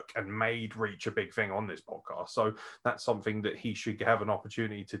work and made Reach a big thing on this podcast. So that's something that he should have an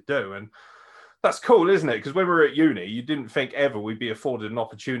opportunity to do. And that's cool, isn't it? Because when we were at uni, you didn't think ever we'd be afforded an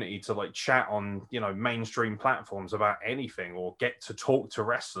opportunity to like chat on, mainstream platforms about anything or get to talk to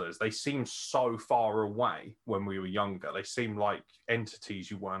wrestlers. They seemed so far away when we were younger. They seemed like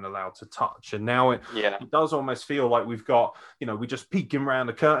entities you weren't allowed to touch. And now it does almost feel like we've got, we're just peeking around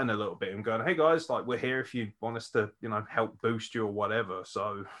the curtain a little bit and going, hey guys, like we're here if you want us to, help boost you or whatever.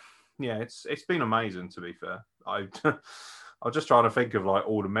 So yeah, it's been amazing, to be fair. I'm just trying to think of like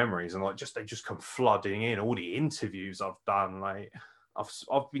all the memories and like they just come flooding in. All the interviews I've done, like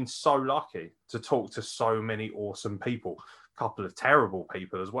I've been so lucky to talk to so many awesome people. A couple of terrible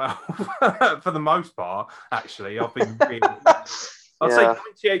people as well, for the most part. Actually, I've been really. I'd say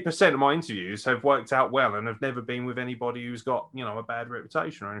 98% of my interviews have worked out well and have never been with anybody who's got a bad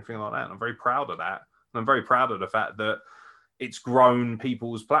reputation or anything like that. And I'm very proud of that. And I'm very proud of the fact that it's grown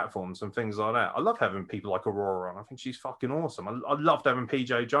people's platforms and things like that. I love having people like Aurora on. I think she's fucking awesome. I loved having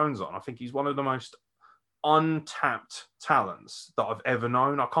PJ Jones on. I think he's one of the most untapped talents that I've ever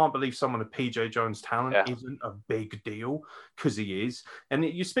known. I can't believe someone of PJ Jones' talent isn't a big deal, because he is. And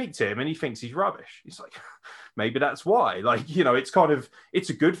you speak to him and he thinks he's rubbish. He's like, maybe that's why. Like, it's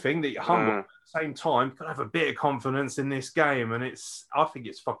a good thing that you're humble. At the same time, you can have a bit of confidence in this game. And I think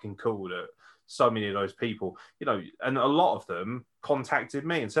it's fucking cool that so many of those people, and a lot of them contacted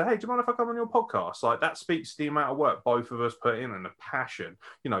me and said, hey, do you mind if I come on your podcast? Like, that speaks to the amount of work both of us put in and the passion.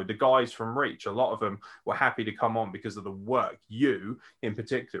 The guys from Reach, a lot of them were happy to come on because of the work you in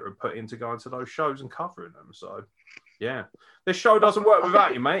particular have put into going to those shows and covering them. So yeah, this show doesn't work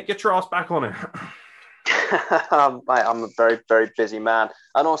without you, mate. Get your ass back on it. Mate, I'm a very, very busy man.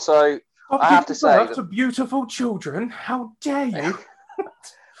 And also, I have to say to beautiful children. How dare you?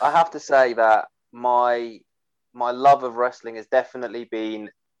 I have to say that my love of wrestling has definitely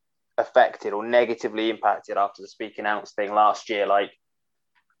been affected or negatively impacted after the Speaking Outs thing last year. Like,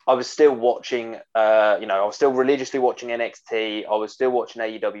 I was still watching, I was still religiously watching NXT. I was still watching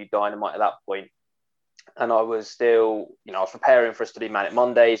AEW Dynamite at that point. And I was still, I was preparing for us to do Manic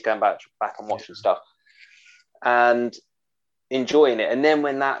Mondays, going back and watching stuff and enjoying it. And then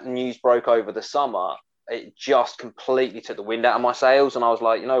when that news broke over the summer, it just completely took the wind out of my sails. And I was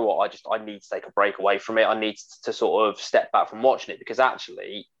like, you know what? I need to take a break away from it. I need to sort of step back from watching it, because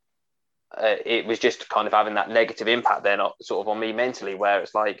actually it was just kind of having that negative impact then sort of on me mentally, where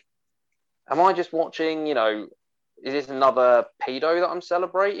it's like, am I just watching, is this another pedo that I'm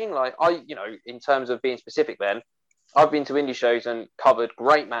celebrating? Like, in terms of being specific then, I've been to indie shows and covered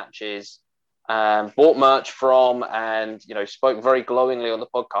great matches, bought merch from, and spoke very glowingly on the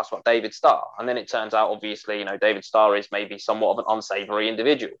podcast about David Starr. And then it turns out, obviously, David Starr is maybe somewhat of an unsavory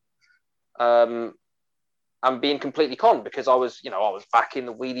individual. I'm being completely conned, because I was back in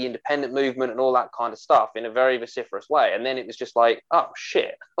the We the Independent movement and all that kind of stuff in a very vociferous way. And then it was just like, oh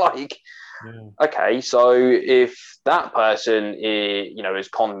shit, like, okay, so if that person has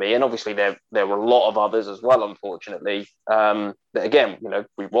conned me, and obviously there were a lot of others as well, unfortunately, that again,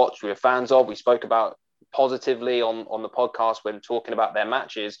 we watched, we were fans of, we spoke about positively on the podcast when talking about their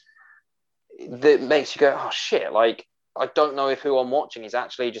matches, that makes you go, oh shit, like, I don't know if who I'm watching is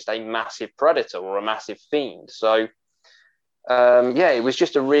actually just a massive predator or a massive fiend. So, it was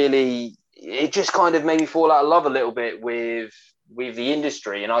just it just kind of made me fall out of love a little bit with the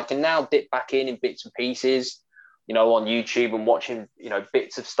industry. And I can now dip back in bits and pieces, on YouTube and watching,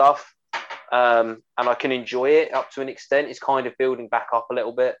 bits of stuff. And I can enjoy it up to an extent. It's kind of building back up a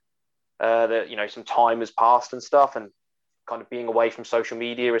little bit, that, some time has passed and stuff, and kind of being away from social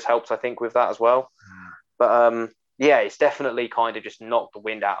media has helped, I think, with that as well. But, it's definitely kind of just knocked the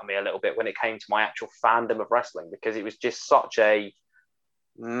wind out of me a little bit when it came to my actual fandom of wrestling, because it was just such a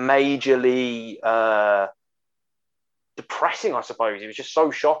majorly depressing, I suppose. It was just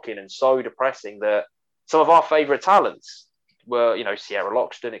so shocking and so depressing that some of our favourite talents were, Sierra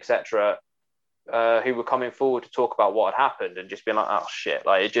Loxton, etc., who were coming forward to talk about what had happened and just being like, oh shit,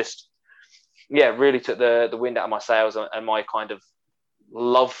 like, it just, really took the wind out of my sails and my kind of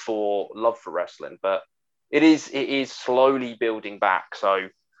love for wrestling. But it is slowly building back. So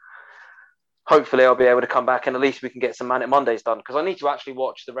hopefully I'll be able to come back and at least we can get some Manic Mondays done, because I need to actually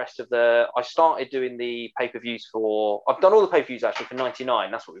watch the rest of I started doing the pay-per-views I've done all the pay-per-views actually for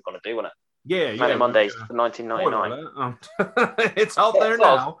 99. That's what we've got to do, isn't it? Yeah. Manic Mondays for 1999. It's out there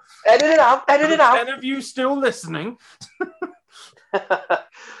now. Edit it out. 10 of you still listening.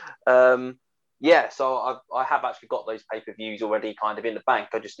 So I have actually got those pay-per-views already kind of in the bank.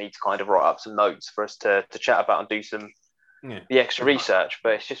 I just need to kind of write up some notes for us to chat about and do some the extra research.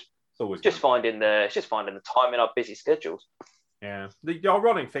 But it's just finding the time in our busy schedules. Yeah. The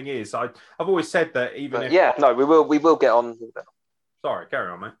ironic thing is, I've always said that even if we will get on. Sorry, carry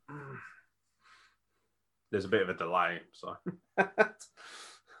on, mate. There's a bit of a delay, so.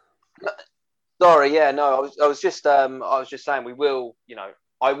 Sorry, I was just saying we will,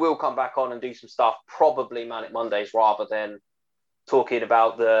 I will come back on and do some stuff, probably Manic Mondays, rather than talking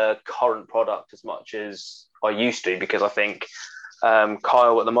about the current product as much as I used to, because I think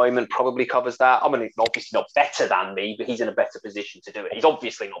Kyle at the moment probably covers that. I mean, obviously not better than me, but he's in a better position to do it. He's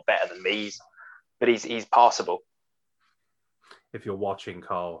obviously not better than me, but he's passable. If you're watching,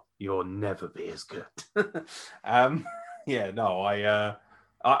 Carl, you'll never be as good.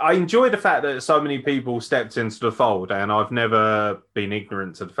 I enjoy the fact that so many people stepped into the fold, and I've never been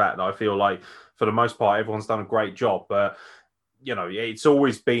ignorant to the fact that I feel like, for the most part, everyone's done a great job. But, it's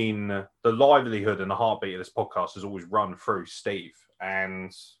always been the livelihood and the heartbeat of this podcast has always run through Steve.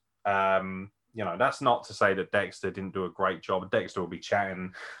 And, that's not to say that Dexter didn't do a great job. Dexter will be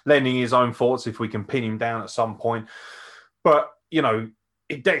chatting, lending his own thoughts if we can pin him down at some point. But,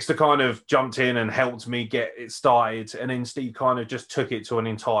 Dexter kind of jumped in and helped me get it started, and then Steve kind of just took it to an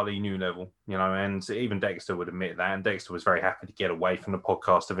entirely new level, and even Dexter would admit that, and Dexter was very happy to get away from the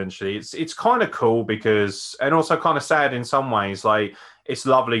podcast eventually. It's kind of cool because, and also kind of sad in some ways, like it's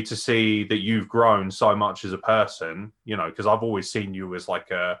lovely to see that you've grown so much as a person, because I've always seen you as like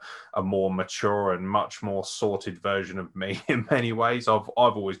a more mature and much more sorted version of me in many ways. I've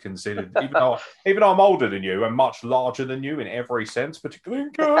always considered, even though I'm older than you and much larger than you in every sense, particularly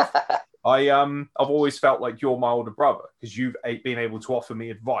in curve, I've always felt like you're my older brother because you've been able to offer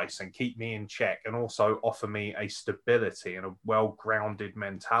me advice and keep me in check, and also offer me a stability and a well-grounded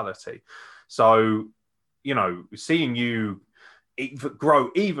mentality. So, seeing you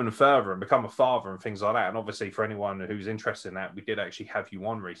grow even further and become a father and things like that. And obviously for anyone who's interested in that, we did actually have you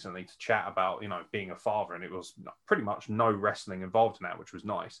on recently to chat about, being a father, and it was pretty much no wrestling involved in that, which was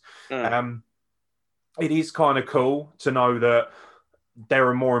nice. It is kind of cool to know that there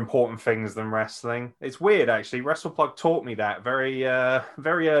are more important things than wrestling. It's weird, actually. Wrestle Plug taught me that very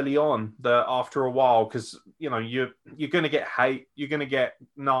early on, that after a while, because, you're going to get hate, you're going to get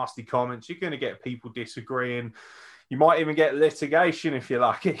nasty comments, you're going to get people disagreeing. You might even get litigation if you're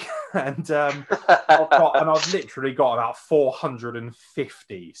lucky. And I've literally got about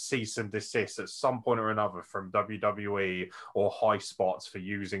 450 cease and desist at some point or another from WWE or High Spots for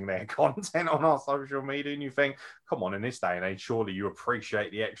using their content on our social media. And you think, come on, in this day and age, surely you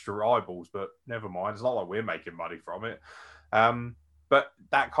appreciate the extra eyeballs, but never mind. It's not like we're making money from it. But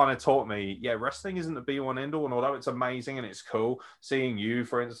that kind of taught me, wrestling isn't the be-all and end-all. And although it's amazing and it's cool, seeing you,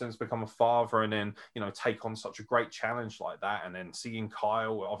 for instance, become a father and then, take on such a great challenge like that, and then seeing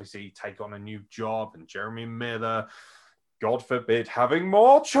Kyle obviously take on a new job, and Jeremy Miller, God forbid, having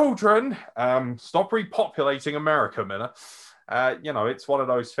more children. Stop repopulating America, Miller. It's one of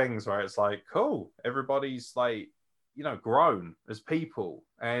those things where it's like, cool, everybody's like, grown as people,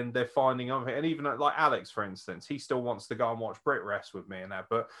 and they're finding other, and even like Alex, for instance, he still wants to go and watch Brit Rest with me and that,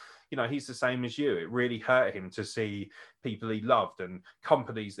 but he's the same as you. It really hurt him to see people he loved and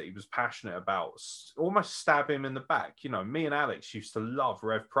companies that he was passionate about almost stab him in the back. Me and Alex used to love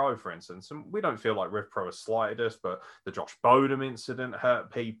Rev Pro, for instance, and we don't feel like Rev Pro has slighted us, but the Josh Bodum incident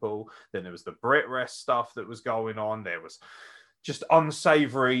hurt people. Then there was the Brit Rest stuff that was going on. There was just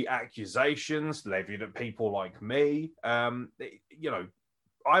unsavory accusations levied at people like me.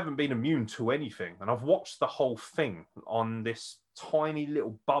 I haven't been immune to anything, and I've watched the whole thing on this tiny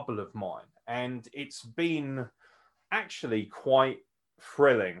little bubble of mine, and it's been actually quite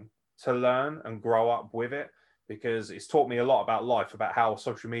thrilling to learn and grow up with it, because it's taught me a lot about life, about how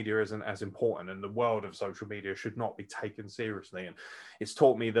social media isn't as important, and the world of social media should not be taken seriously. And it's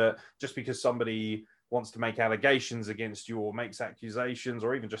taught me that just because somebody wants to make allegations against you or makes accusations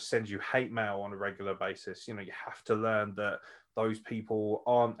or even just sends you hate mail on a regular basis, you have to learn that those people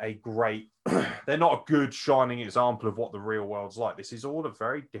aren't they're not a good shining example of what the real world's like. This is all a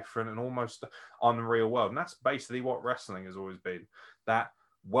very different and almost unreal world. And that's basically what wrestling has always been, that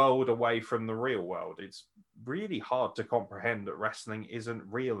world away from the real world. It's really hard to comprehend that wrestling isn't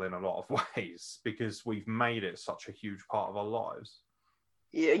real in a lot of ways, because we've made it such a huge part of our lives.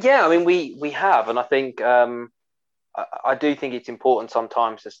 Yeah, I mean, we have, and I think I do think it's important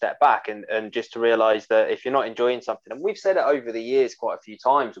sometimes to step back and just to realise that if you're not enjoying something, and we've said it over the years quite a few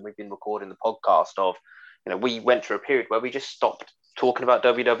times, and we've been recording the podcast of, we went through a period where we just stopped talking about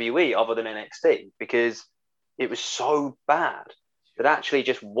WWE other than NXT because it was so bad that actually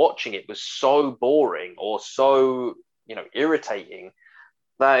just watching it was so boring or so, irritating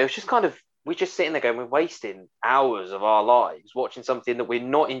that it was just kind of, we're just sitting there going, we're wasting hours of our lives watching something that we're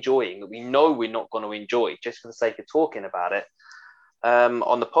not enjoying, that we know we're not going to enjoy just for the sake of talking about it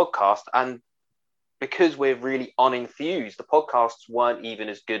on the podcast. And because we're really unenthused, the podcasts weren't even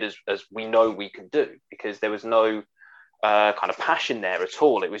as good as we know we can do, because there was no kind of passion there at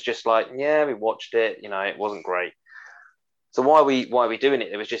all. It was just like, yeah, we watched it, it wasn't great. So why are we doing it?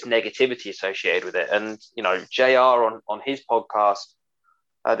 There was just negativity associated with it. And, JR on his podcast,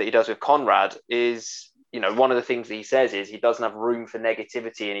 that he does with Conrad is, one of the things that he says is he doesn't have room for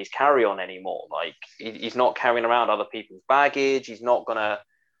negativity in his carry-on anymore. Like, he's not carrying around other people's baggage. He's not going to,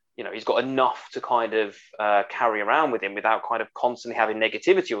 he's got enough to kind of carry around with him without kind of constantly having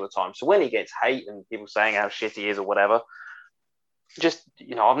negativity all the time. So when he gets hate and people saying how shit he is or whatever, just,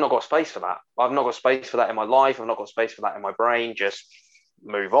 I've not got space for that. I've not got space for that in my life. I've not got space for that in my brain. Just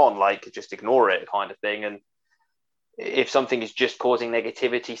move on, like, just ignore it kind of thing. And if something is just causing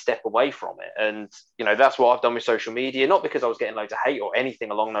negativity, step away from it. And, that's what I've done with social media, not because I was getting loads of hate or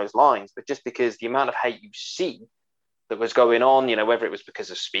anything along those lines, but just because the amount of hate you see that was going on, you know, whether it was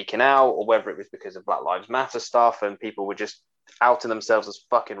because of speaking out or whether it was because of Black Lives Matter stuff, and people were just outing themselves as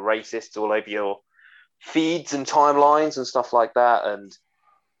fucking racists all over your feeds and timelines and stuff like that, and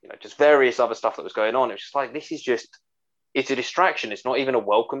you know, just various other stuff that was going on. It was just like, this is just, it's a distraction. It's not even a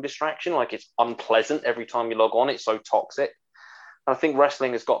welcome distraction. Like, it's unpleasant every time you log on. It's so toxic. And I think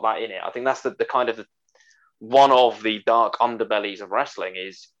wrestling has got that in it. I think that's the kind of one of the dark underbellies of wrestling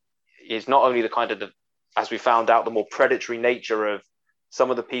is not only the kind of the, as we found out, the more predatory nature of some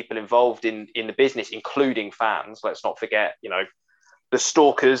of the people involved in the business, including fans. Let's not forget, you know, the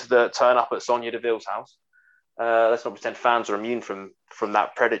stalkers that turn up at Sonya Deville's house. Let's not pretend fans are immune from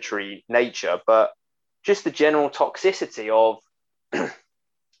that predatory nature, but just the general toxicity of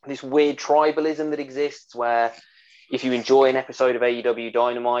this weird tribalism that exists, where if you enjoy an episode of AEW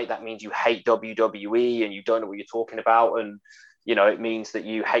Dynamite, that means you hate WWE and you don't know what you're talking about, and you know, it means that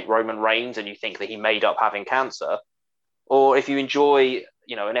you hate Roman Reigns and you think that he made up having cancer. Or if you enjoy,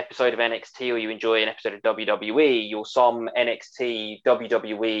 you know, an episode of NXT or you enjoy an episode of WWE, you're some NXT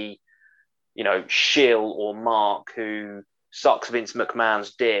WWE, you know, shill or mark who sucks Vince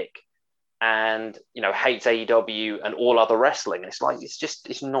McMahon's dick and, you know, hates AEW and all other wrestling. And it's like,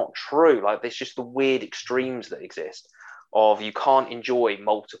 it's not true. Like, there's just the weird extremes that exist of you can't enjoy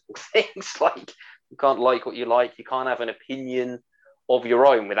multiple things. Like, you can't like what you like. You can't have an opinion of your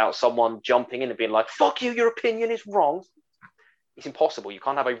own without someone jumping in and being like, fuck you, your opinion is wrong. It's impossible. You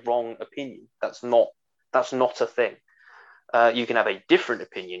can't have a wrong opinion. That's not a thing. You can have a different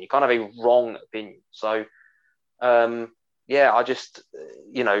opinion. You can't have a wrong opinion. So, yeah, I just,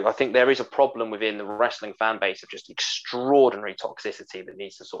 you know, I think there is a problem within the wrestling fan base of just extraordinary toxicity that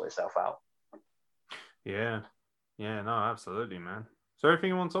needs to sort itself out. Yeah. Yeah, no, absolutely, man. Is there anything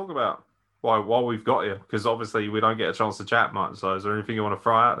you want to talk about while we've got you? Because obviously we don't get a chance to chat much. So is there anything you want to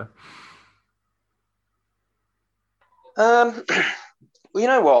throw out there? Well, you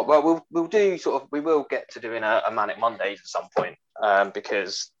know what? Well, we'll do sort of. We will get to doing a Manic Mondays at some point,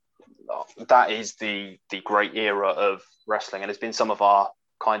 because that is the great era of wrestling, and it's been some of our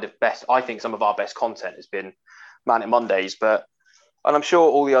kind of best. I think some of our best content has been Manic Mondays, and I'm sure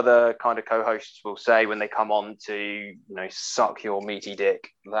all the other kind of co-hosts will say when they come on to, you know, suck your meaty dick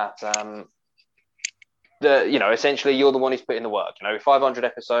that you know, essentially you're the one who's put in the work. You know, 500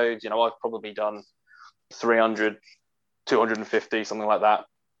 episodes. You know, I've probably done 300. 250, something like that.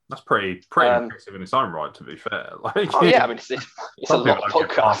 That's pretty impressive in its own right, to be fair. Like, oh yeah, I mean, it's a lot of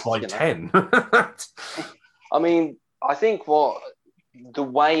podcasts. Like, you know? 10. I mean, I think the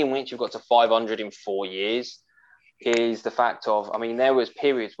way in which you've got to 500 in 4 years is the fact of, I mean, there was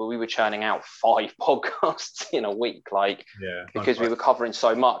periods where we were churning out 5 podcasts in a week, like, yeah, because we were covering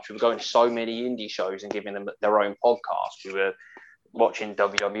so much. We were going to so many indie shows and giving them their own podcast. We were watching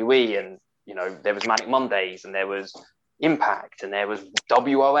WWE, and, you know, there was Manic Mondays, and there was Impact, and there was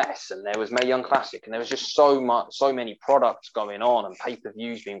WOS, and there was Mae Young Classic, and there was just so many products going on, and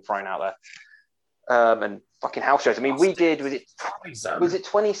pay-per-views being thrown out there, and fucking house shows. I mean, we did, was it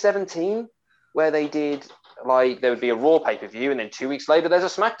 2017 where they did, like, there would be a Raw pay-per-view, and then 2 weeks later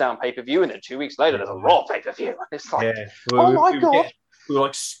there's a SmackDown pay-per-view, and then 2 weeks later there's a Raw pay-per-view. It's like, oh my god. We were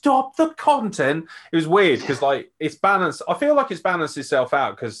like, stop the content. It was weird because, like, it's balanced. I feel like it's balanced itself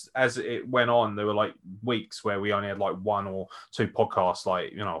out because as it went on, there were like weeks where we only had like 1 or 2 podcasts,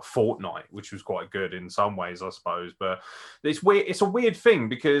 like, you know, a fortnight, which was quite good in some ways, I suppose. But it's weird. It's a weird thing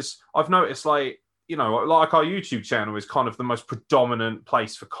because I've noticed, like, you know, like our YouTube channel is kind of the most predominant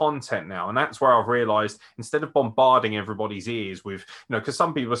place for content now. And that's where I've realized, instead of bombarding everybody's ears with, you know, because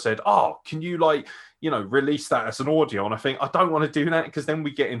some people said, oh, can you, like, you know, release that as an audio? And I think I don't want to do that because then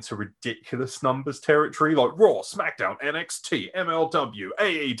we get into ridiculous numbers territory, like Raw, SmackDown, NXT, MLW,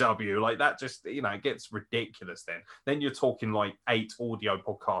 AEW, like that. Just, you know, it gets ridiculous. Then you're talking like 8 audio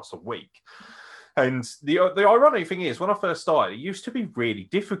podcasts a week. And the ironic thing is, when I first started, it used to be really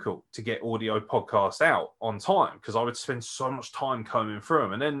difficult to get audio podcasts out on time because I would spend so much time combing through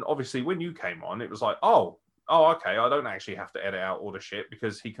them. And then obviously when you came on, it was like, oh, okay, I don't actually have to edit out all the shit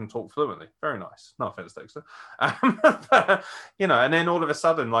because he can talk fluently. Very nice. No offense, Dexter. But, you know, and then all of a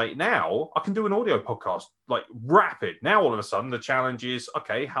sudden, like, now I can do an audio podcast, like, rapid. Now all of a sudden the challenge is,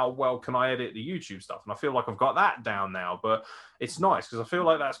 okay, how well can I edit the YouTube stuff? And I feel like I've got that down now, but it's nice because I feel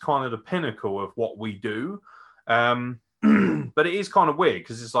like that's kind of the pinnacle of what we do. But it is kind of weird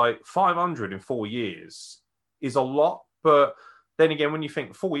because it's like 500 in 4 years is a lot. But then again, when you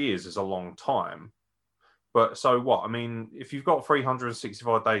think 4 years is a long time, but so what? I mean, if you've got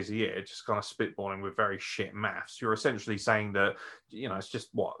 365 days a year, just kind of spitballing with very shit maths, you're essentially saying that, you know, it's just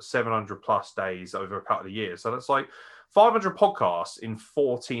what, 700 plus days over a couple of years. So that's like 500 podcasts in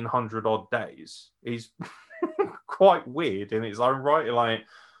 1,400 odd days is quite weird in its own right. You're like,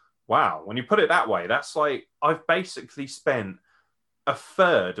 wow, when you put it that way, that's like I've basically spent a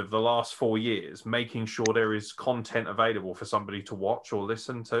third of the last 4 years making sure there is content available for somebody to watch or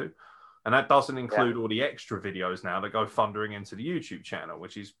listen to. And that doesn't include all the extra videos now that go thundering into the YouTube channel,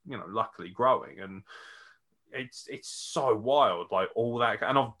 which is, luckily growing. And it's so wild, like all that.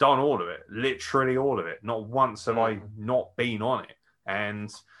 And I've done all of it, literally all of it. Not once have I not been on it.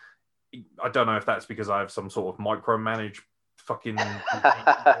 And I don't know if that's because I have some sort of micromanage fucking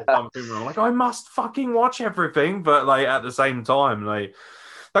something where I'm like, I must fucking watch everything. But like at the same time, like,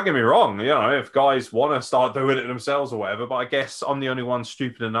 don't get me wrong, if guys want to start doing it themselves or whatever, but I guess I'm the only one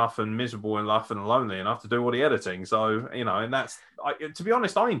stupid enough and miserable enough and lonely enough to do all the editing. So, and that's, to be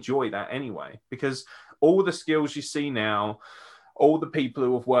honest, I enjoy that anyway, because all the skills you see now, all the people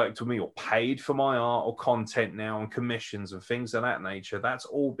who have worked with me or paid for my art or content now and commissions and things of that nature, that's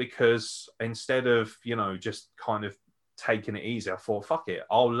all because instead of, just kind of taking it easy, I thought, fuck it,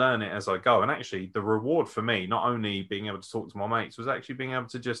 I'll learn it as I go. And actually the reward for me, not only being able to talk to my mates, was actually being able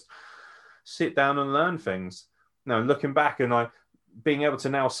to just sit down and learn things. Looking back and being able to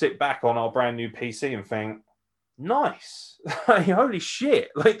now sit back on our brand new PC and think, nice, holy shit.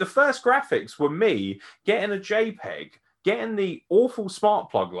 Like the first graphics were me getting a JPEG, getting the awful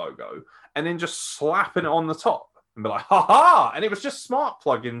Smart Plug logo, and then just slapping it on the top and be like, ha. And it was just Smart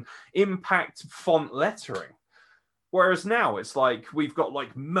Plug in impact font lettering. Whereas now it's like we've got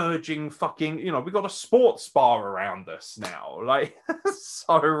like merging fucking, we've got a sports bar around us now. Like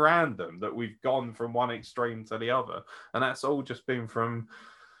so random that we've gone from one extreme to the other. And that's all just been from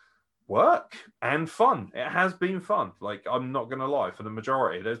work and fun. It has been fun. Like, I'm not going to lie, for the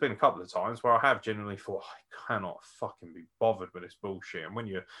majority, there's been a couple of times where I have genuinely thought, I cannot fucking be bothered with this bullshit. And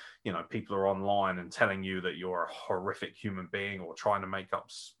when people are online and telling you that you're a horrific human being or trying to make up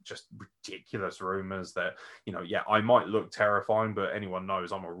just ridiculous rumors that, I might look terrifying, but anyone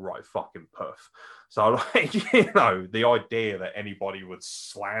knows I'm a right fucking puff. So, like, the idea that anybody would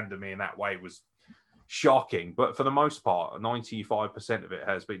slander me in that way was shocking. But for the most part, 95% of it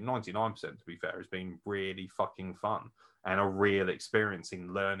has been, 99% to be fair, has been really fucking fun and a real experience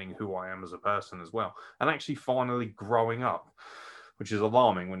in learning who I am as a person as well, and actually finally growing up, which is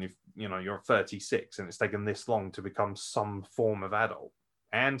alarming when you're 36 and it's taken this long to become some form of adult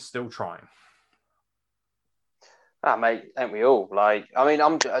and still trying. Mate, ain't we all? Like, I mean,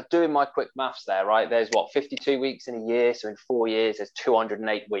 I'm doing my quick maths there, right? There's 52 weeks in a year. So in 4 years, there's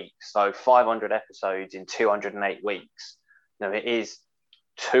 208 weeks. So 500 episodes in 208 weeks. It is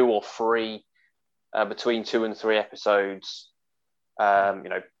 2 or 3, between 2 and 3 episodes,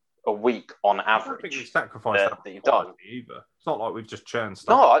 a week on average. I don't think we sacrificed that you've done either. It's not like we've just churned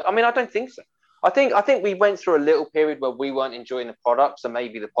stuff. No, I mean, I don't think so. I think we went through a little period where we weren't enjoying the product, so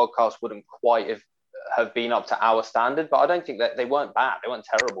maybe the podcast wouldn't quite have been up to our standard, but I don't think that they weren't bad. They weren't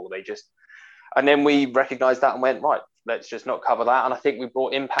terrible. And then we recognized that and went, right, let's just not cover that. And I think we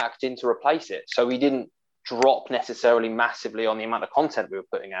brought Impact in to replace it. So we didn't drop necessarily massively on the amount of content we were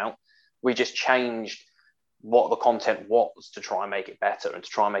putting out. We just changed what the content was to try and make it better and to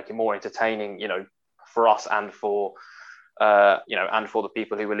try and make it more entertaining, for us and for, and for the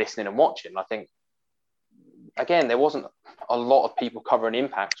people who were listening and watching. I think, again, there wasn't a lot of people covering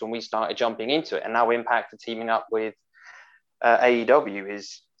Impact when we started jumping into it, and now Impact are teaming up with AEW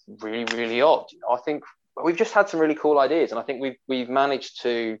is really, really odd. I think we've just had some really cool ideas, and I think we've managed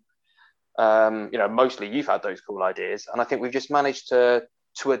to, mostly you've had those cool ideas, and I think we've just managed to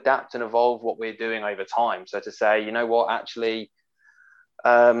adapt and evolve what we're doing over time. So to say, actually,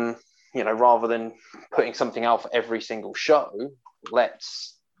 rather than putting something out for every single show,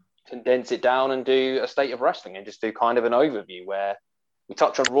 let's condense it down and do a state of wrestling and just do kind of an overview where we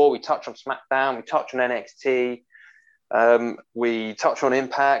touch on Raw, we touch on SmackDown, we touch on NXT, we touch on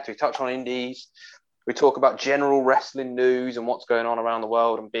Impact, we touch on Indies, we talk about general wrestling news and what's going on around the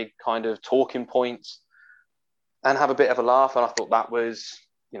world and big kind of talking points and have a bit of a laugh. And I thought that was,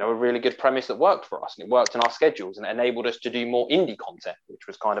 a really good premise that worked for us, and it worked in our schedules and it enabled us to do more indie content, which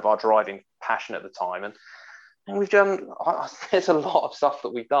was kind of our driving passion at the time. And we've done, there's a lot of stuff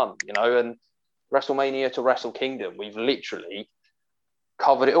that we've done, and WrestleMania to Wrestle Kingdom, we've literally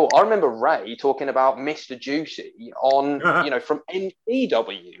covered it all. I remember Ray talking about Mr. Juicy on, from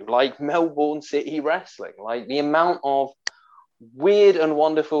MCW, like Melbourne City Wrestling, like the amount of weird and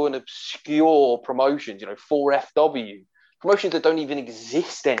wonderful and obscure promotions, 4FW, promotions that don't even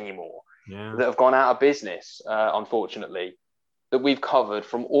exist anymore, that have gone out of business, unfortunately, that we've covered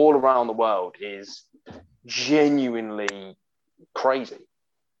from all around the world is genuinely crazy.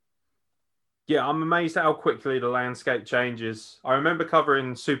 Yeah, I'm amazed at how quickly the landscape changes. I remember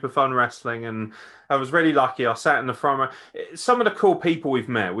covering Super Fun Wrestling, and I was really lucky. I sat in the front row. Some of the cool people we've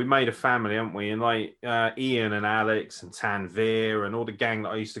met, we made a family, haven't we? And like Ian and Alex and Tanvir and all the gang that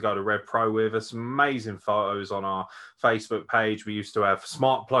I used to go to Red Pro with. There's some amazing photos on our Facebook page. We used to have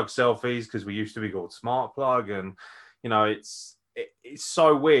Smart Plug selfies because we used to be called Smart Plug, and you know, it's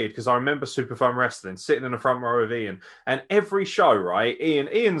so weird because I remember Super Fun Wrestling sitting in the front row of Ian, and every show, right?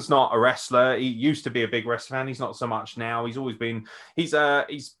 Ian's not a wrestler. He used to be a big wrestler fan. He's not so much now. He's always been. He's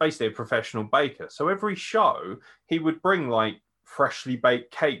basically a professional baker. So every show he would bring like freshly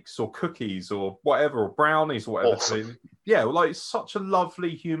baked cakes or cookies or whatever, or brownies or whatever. Awesome. Yeah, well, like such a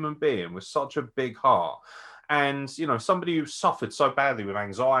lovely human being with such a big heart. And, you know, somebody who suffered so badly with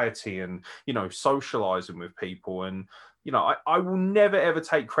anxiety and, you know, socializing with people. And, you know, I will never, ever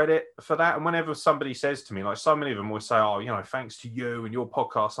take credit for that. And whenever somebody says to me, like so many of them will say, oh, you know, thanks to you and your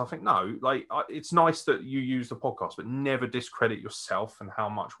podcast. I think, no, like it's nice that you use the podcast, but never discredit yourself and how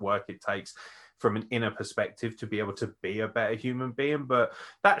much work it takes from an inner perspective to be able to be a better human being. But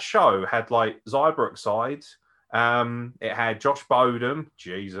that show had like Zybrookside. It had Josh Bodum,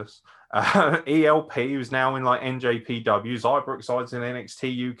 Jesus, ELP, who's now in like NJPW, Zybrookside's in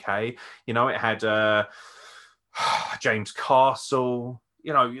NXT UK. You know, it had James Castle,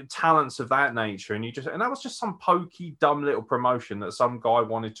 you know, talents of that nature. And that was just some pokey, dumb little promotion that some guy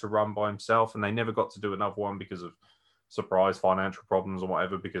wanted to run by himself, and they never got to do another one because of surprise financial problems or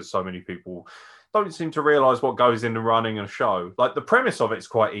whatever, because so many people don't seem to realize what goes into running a show. Like the premise of it's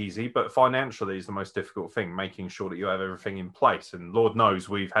quite easy, but financially is the most difficult thing, making sure that you have everything in place. And Lord knows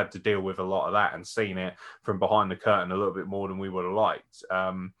we've had to deal with a lot of that and seen it from behind the curtain a little bit more than we would have liked.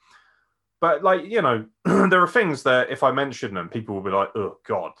 But like, you know, there are things that if I mention them, people will be like, oh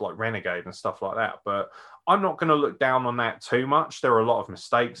God, like Renegade and stuff like that. But I'm not going to look down on that too much. There were a lot of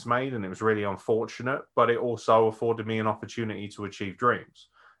mistakes made and it was really unfortunate, but it also afforded me an opportunity to achieve dreams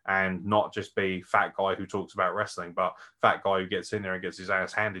and not just be fat guy who talks about wrestling, but fat guy who gets in there and gets his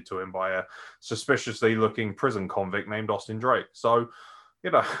ass handed to him by a suspiciously looking prison convict named Austin Drake. So,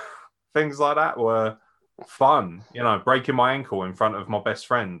 you know, things like that were fun, you know, breaking my ankle in front of my best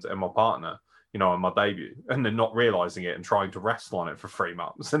friend and my partner, you know, on my debut, and then not realizing it and trying to wrestle on it for 3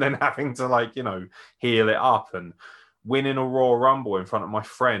 months and then having to like, you know, heal it up, and winning a Royal Rumble in front of my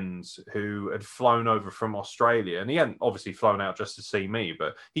friends who had flown over from Australia. And he hadn't obviously flown out just to see me,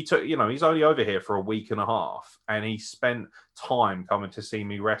 but he took, you know, he's only over here for a week and a half and he spent time coming to see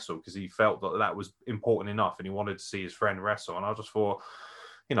me wrestle because he felt that that was important enough and he wanted to see his friend wrestle. And I just thought,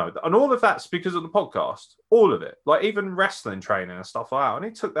 you know, and all of that's because of the podcast, all of it, like even wrestling training and stuff like that. And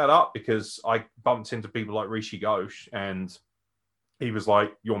he took that up because I bumped into people like Rishi Ghosh and he was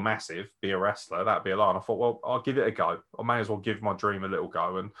like, you're massive, be a wrestler, that'd be a lot. And I thought, well, I'll give it a go. I may as well give my dream a little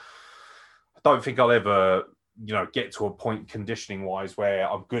go. And I don't think I'll ever, you know, get to a point conditioning wise where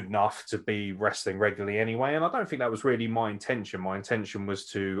I'm good enough to be wrestling regularly anyway. And I don't think that was really my intention. My intention was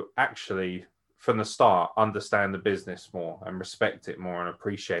to actually, from the start, understand the business more and respect it more and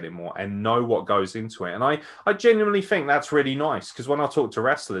appreciate it more and know what goes into it. And I genuinely think that's really nice, because when I talk to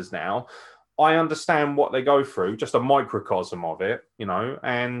wrestlers now, I understand what they go through, just a microcosm of it, you know,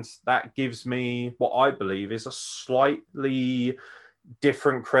 and that gives me what I believe is a slightly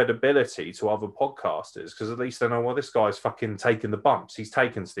different credibility to other podcasters, because at least I know, well, this guy's fucking taken the bumps, he's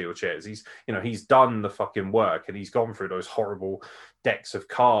taken steel chairs, he's, you know, he's done the fucking work and he's gone through those horrible decks of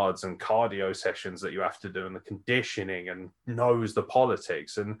cards and cardio sessions that you have to do and the conditioning and knows the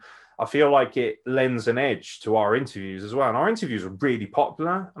politics. And I feel like it lends an edge to our interviews as well. And our interviews are really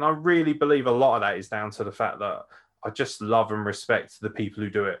popular. And I really believe a lot of that is down to the fact that I just love and respect the people who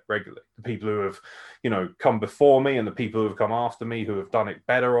do it regularly, the people who have, you know, come before me and the people who have come after me who have done it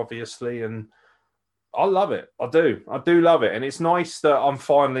better, obviously. And I love it. I do love it. And it's nice that I'm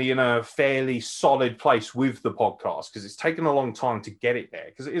finally in a fairly solid place with the podcast, because it's taken a long time to get it there,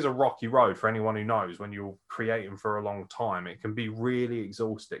 because it is a rocky road for anyone who knows. When you're creating for a long time, it can be really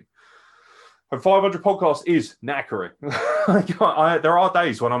exhausting. And 500 podcasts is knackering. There are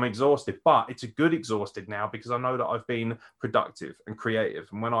days when I'm exhausted, but it's a good exhausted now because I know that I've been productive and creative.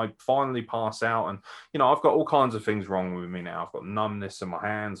 And when I finally pass out, and, you know, I've got all kinds of things wrong with me now. I've got numbness in my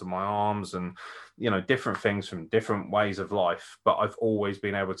hands and my arms and, you know, different things from different ways of life. But I've always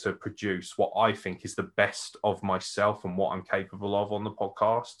been able to produce what I think is the best of myself and what I'm capable of on the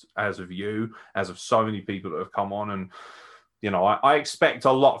podcast, as of you, as of so many people that have come on. And I expect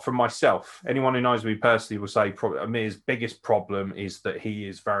a lot from myself. Anyone who knows me personally will say probably his biggest problem is that he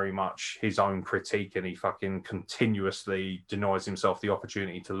is very much his own critique, and he fucking continuously denies himself the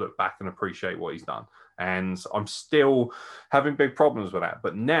opportunity to look back and appreciate what he's done. And I'm still having big problems with that.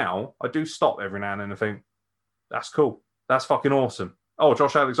 But now I do stop every now and then and think, that's cool. That's fucking awesome. Oh,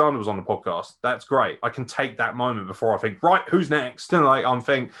 Josh Alexander was on the podcast. That's great. I can take that moment before I think, right, who's next? And I'm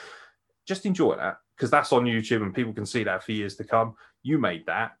thinking, just enjoy that, because that's on YouTube and people can see that for years to come. You made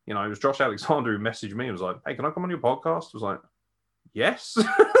that. It was Josh Alexander who messaged me and was like, hey, can I come on your podcast? I was like, yes.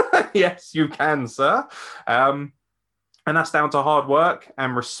 Yes, you can, sir. And that's down to hard work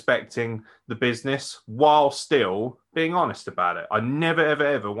and respecting the business while still being honest about it. I never, ever,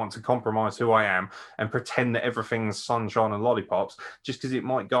 ever want to compromise who I am and pretend that everything's sunshine and lollipops just because it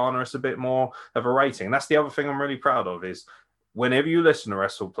might garner us a bit more of a rating. And that's the other thing I'm really proud of is whenever you listen to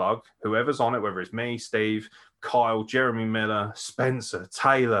Wrestle Plug, whoever's on it, whether it's me, Steve, Kyle, Jeremy Miller, Spencer,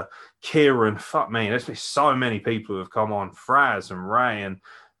 Taylor, Kieran, fuck me, there's been so many people who have come on, Fraz and Ray, and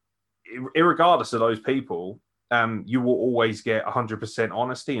irregardless of those people, you will always get 100%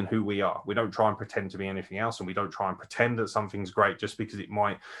 honesty in who we are. We don't try and pretend to be anything else, and we don't try and pretend that something's great just because it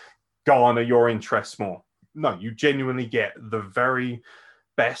might garner your interest more. No, you genuinely get the very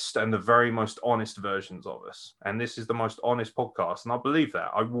best and the very most honest versions of us. And this is the most honest podcast. And I believe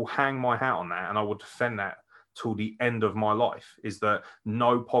that. I will hang my hat on that, and I will defend that till the end of my life, is that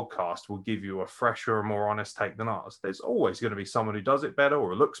no podcast will give you a fresher or more honest take than ours. There's always going to be someone who does it better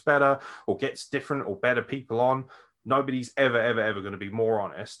or looks better or gets different or better people on. Nobody's ever, ever, ever going to be more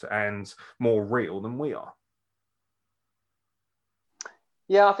honest and more real than we are.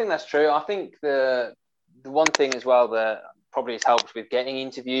 Yeah, I think that's true. I think the one thing as well that probably has helped with getting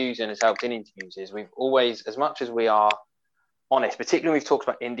interviews and has helped in interviews is we've always, as much as we are honest, particularly when we've talked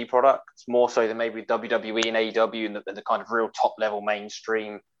about indie products, more so than maybe with WWE and AEW and the kind of real top level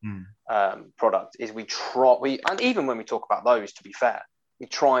mainstream product, is and even when we talk about those, to be fair, we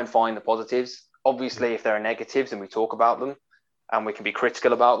try and find the positives. Obviously, if there are negatives, and we talk about them, and we can be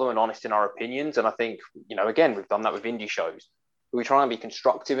critical about them and honest in our opinions. And I think, again, we've done that with indie shows. We try and be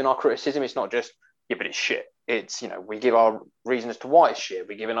constructive in our criticism. It's not just, yeah, but it's shit. It's, we give our reason as to why it's shit.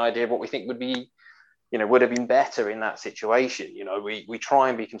 We give an idea of what we think would be, would have been better in that situation. We try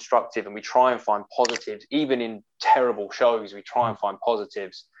and be constructive, and we try and find positives. Even in terrible shows, we try and find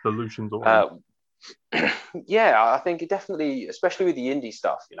positives. Solutions. Yeah, I think it definitely, especially with the indie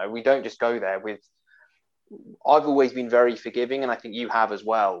stuff, we don't just go there with, I've always been very forgiving, and I think you have as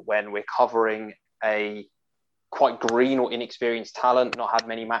well, when we're covering a quite green or inexperienced talent, not had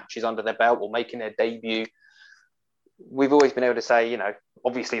many matches under their belt or making their debut. We've always been able to say,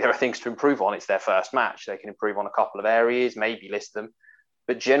 obviously there are things to improve on. It's their first match. They can improve on a couple of areas, maybe list them,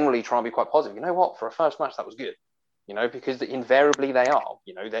 but generally try and be quite positive. You know what? For a first match, that was good. Because invariably they are.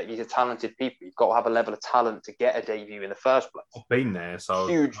 These are talented people. You've got to have a level of talent to get a debut in the first place. I've been there, so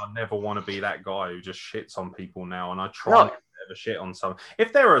Huge. I never want to be that guy who just shits on people now, and I try not to ever shit on some.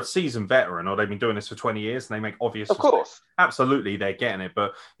 If they're a seasoned veteran or they've been doing this for 20 years and they make obvious mistakes, of course, absolutely they're getting it.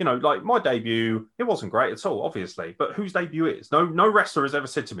 But like my debut, it wasn't great at all, obviously. But whose debut is? No wrestler has ever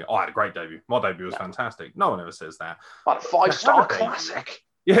said to me, "I had a great debut. My debut was fantastic." No one ever says that. Like a 5-star classic.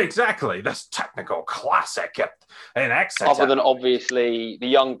 Yeah, exactly. That's technical classic in Exeter. Other than obviously the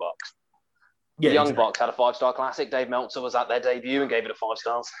Young Bucks. Yeah, the Young Bucks had a 5-star classic. Dave Meltzer was at their debut and gave it a 5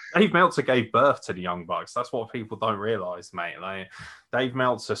 stars. Dave Meltzer gave birth to the Young Bucks. That's what people don't realise, mate. Dave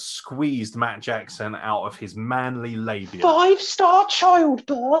Meltzer squeezed Matt Jackson out of his manly labia. 5-star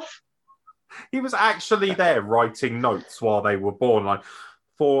childbirth. He was actually there writing notes while they were born, like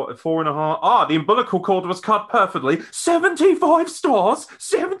 4.5. The umbilical cord was cut perfectly. 75 stars.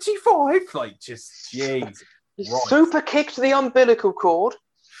 75. Like, just jeez. He super kicked the umbilical cord.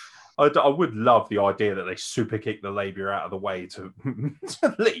 I would love the idea that they super kick the labia out of the way to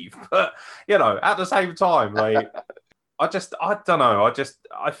leave, but at the same time, like, I don't know.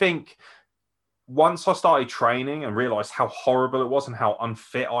 I think once I started training and realized how horrible it was and how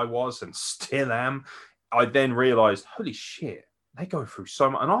unfit I was and still am, I then realized, holy shit, they go through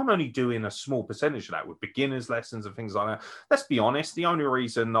so much. And I'm only doing a small percentage of that with beginners lessons and things like that. Let's be honest. The only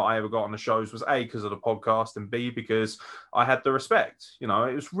reason that I ever got on the shows was A, because of the podcast, and B, because I had the respect. It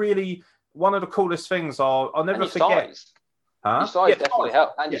was really one of the coolest things I'll never forget. Size. Your size definitely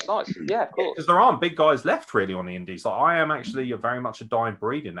helped. And your size. Yeah, of course. Because there aren't big guys left really on the indies. Like, I am actually very much a dying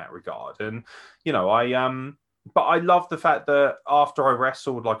breed in that regard. And, but I love the fact that after I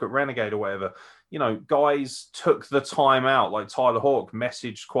wrestled, like at Renegade or whatever, guys took the time out, like Tyler Hawk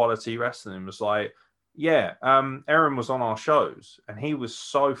messaged Quality Wrestling and was like, Yeah, Aeron was on our shows, and he was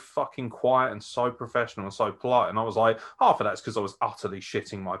so fucking quiet and so professional and so polite. And I was like, half of that's because I was utterly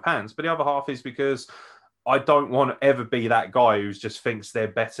shitting my pants, but the other half is because I don't want to ever be that guy who just thinks they're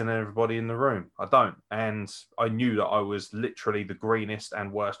better than everybody in the room. I don't. And I knew that I was literally the greenest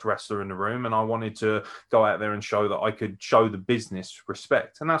and worst wrestler in the room. And I wanted to go out there and show that I could show the business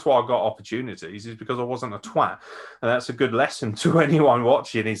respect. And that's why I got opportunities, is because I wasn't a twat. And that's a good lesson to anyone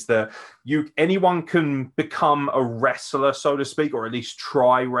watching, is that anyone can become a wrestler, so to speak, or at least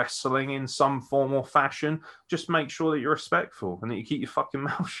try wrestling in some form or fashion. Just make sure that you're respectful and that you keep your fucking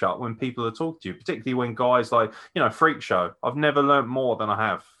mouth shut when people are talking to you, particularly when guys like, Freak Show. I've never learned more than I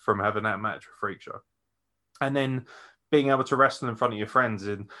have from having that match with Freak Show. And then being able to wrestle in front of your friends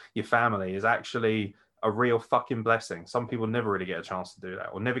and your family is actually a real fucking blessing. Some people never really get a chance to do that,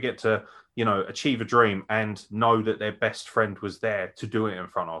 or never get to, achieve a dream and know that their best friend was there to do it in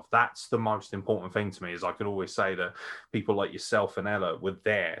front of. That's the most important thing to me, is I can always say that people like yourself and Ella were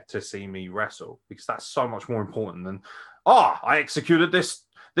there to see me wrestle, because that's so much more important than, I executed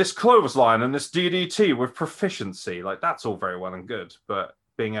this clothesline and this DDT with proficiency. Like, that's all very well and good, but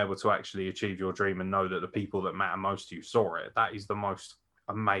being able to actually achieve your dream and know that the people that matter most to you saw it, that is the most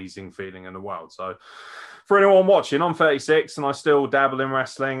amazing feeling in the world. So for anyone watching, I'm 36 and I still dabble in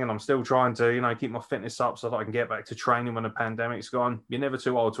wrestling, and I'm still trying to, keep my fitness up so that I can get back to training when the pandemic's gone. You're never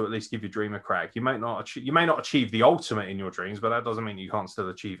too old to at least give your dream a crack. You may not achieve the ultimate in your dreams, but that doesn't mean you can't still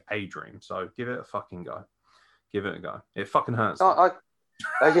achieve a dream. So give it a fucking go. Give it a go. It fucking hurts. I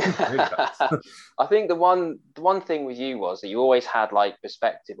think the one thing with you was that you always had like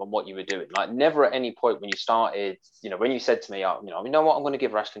perspective on what you were doing. Like, never at any point when you started, when you said to me, what, I'm going to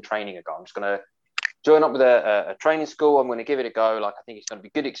give wrestling training a go. I'm just going to join up with a training school. I'm going to give it a go. Like, I think it's going to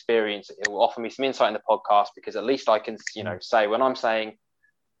be good experience. It will offer me some insight in the podcast, because at least I can, say when I'm saying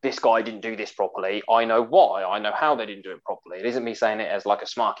this guy didn't do this properly, I know why. I know how they didn't do it properly. It isn't me saying it as like a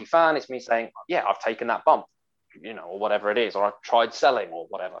smarky fan. It's me saying, yeah, I've taken that bump, or whatever it is, or I've tried selling or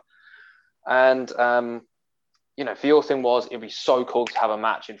whatever. And, for your thing was, it'd be so cool to have a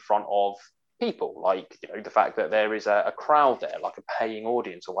match in front of people. Like, the fact that there is a crowd there, like a paying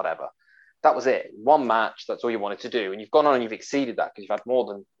audience or whatever. That was it. One match, that's all you wanted to do. And you've gone on and you've exceeded that, because you've had more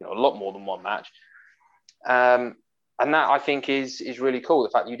than, a lot more than one match. And that, I think, is really cool. The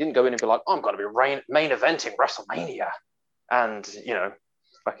fact that you didn't go in and be like, I'm going to be main eventing WrestleMania and,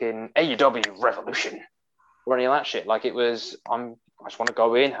 fucking AEW Revolution or any of that shit. Like, it was, I just want to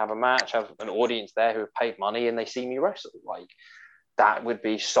go in, have a match, have an audience there who have paid money and they see me wrestle. Like, that would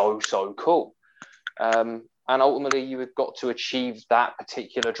be so, so cool. And ultimately, you have got to achieve that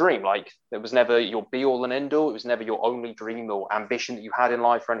particular dream. Like, it was never your be all and end all. It was never your only dream or ambition that you had in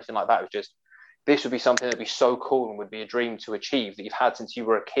life or anything like that. It was just, this would be something that would be so cool and would be a dream to achieve that you've had since you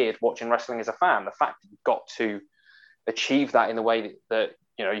were a kid watching wrestling as a fan. The fact that you've got to achieve that in the way that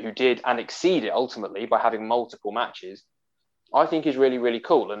you did, and exceed it ultimately by having multiple matches, I think is really, really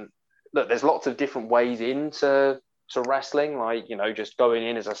cool. And look, there's lots of different ways into wrestling, like, just going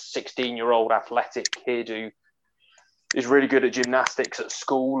in as a 16-year-old athletic kid who is really good at gymnastics at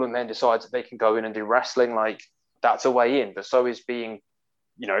school and then decides that they can go in and do wrestling. Like, that's a way in. But so is being,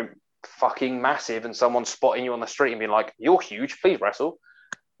 fucking massive and someone spotting you on the street and being like, you're huge, please wrestle.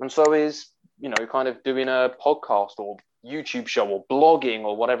 And so is, kind of doing a podcast or YouTube show or blogging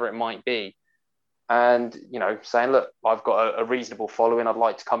or whatever it might be, and saying, look, I've got a reasonable following, I'd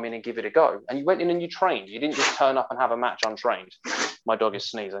like to come in and give it a go. And you went in and you trained. You didn't just turn up and have a match untrained. My dog is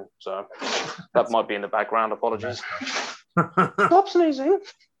sneezing, so that might be in the background. Apologies. Stop sneezing.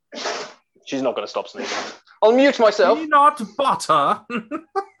 She's not going to stop sneezing. I'll mute myself. Peanut butter.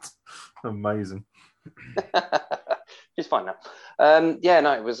 Amazing. She's fine now.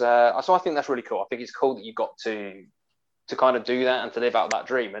 It was. So I think that's really cool. I think it's cool that you got to kind of do that and to live out that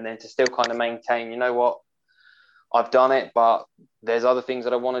dream, and then to still kind of maintain, what, I've done it, but there's other things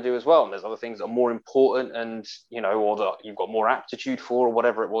that I want to do as well, and there's other things that are more important, and or that you've got more aptitude for, or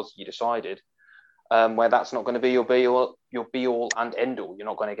whatever it was you decided, where that's not going to be your be all and end all. You're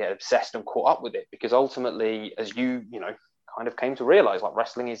not going to get obsessed and caught up with it, because ultimately, as you kind of came to realize, like,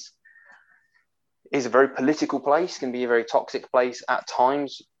 wrestling is a very political place, can be a very toxic place at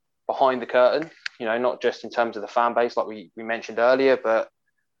times behind the curtain, not just in terms of the fan base, like we mentioned earlier, but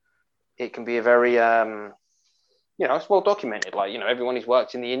it can be a very, it's well documented. Like, everyone who's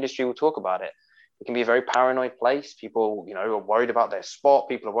worked in the industry will talk about it. It can be a very paranoid place. People, are worried about their spot.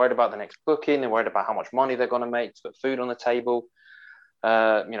 People are worried about the next booking. They're worried about how much money they're going to make to put food on the table.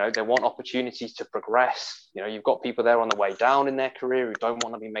 They want opportunities to progress. You've got people there on the way down in their career who don't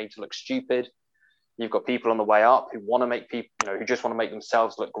want to be made to look stupid. You've got people on the way up who want to make people, who just want to make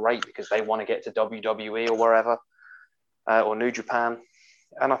themselves look great because they want to get to WWE or wherever, or New Japan.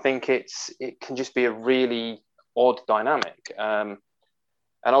 And I think it can just be a really odd dynamic. And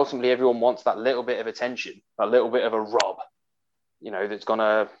ultimately, everyone wants that little bit of attention, a little bit of a rub, that's going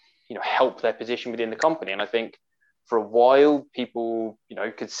to, help their position within the company. And I think for a while, people,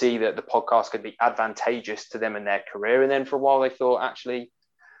 could see that the podcast could be advantageous to them in their career. And then for a while, they thought, actually,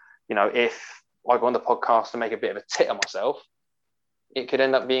 if I go on the podcast to make a bit of a tit of myself, it could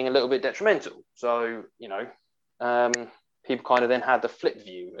end up being a little bit detrimental. So, people kind of then had the flip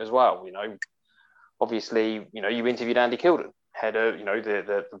view as well. Obviously, you interviewed Andy Kilden, head of,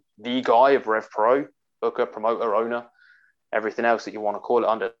 the guy of Rev Pro, booker, promoter, owner, everything else that you want to call it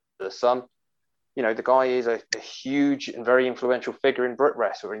under the sun. The guy is a huge and very influential figure in Brit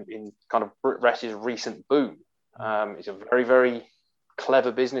Rest, or in kind of Brit Rest's recent boom. He's a very, very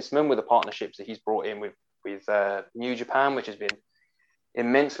clever businessman with the partnerships that he's brought in with New Japan, which has been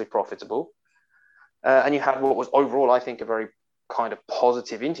immensely profitable. And you had what was overall, I think, a very kind of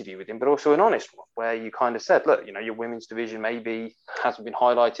positive interview with him, but also an honest one, where you kind of said, look, your women's division maybe hasn't been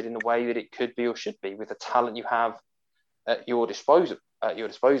highlighted in the way that it could be or should be with the talent you have at your disposal.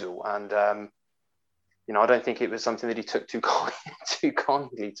 And I don't think it was something that he took too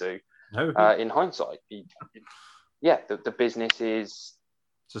kindly to. No. In hindsight, the business is.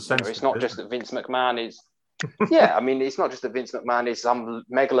 It's not just that Vince McMahon is. It's not just that Vince McMahon is some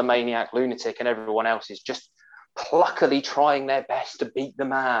megalomaniac lunatic and everyone else is just pluckily trying their best to beat the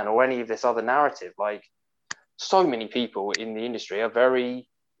man or any of this other narrative. Like, so many people in the industry are very,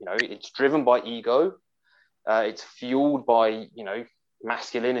 it's driven by ego. It's fueled by,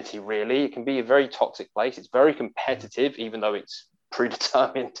 masculinity, really. It can be a very toxic place. It's very competitive, even though it's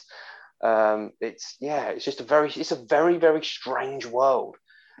predetermined. It's a very, very strange world.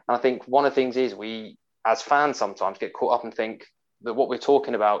 And I think one of the things is we, as fans, sometimes get caught up and think that what we're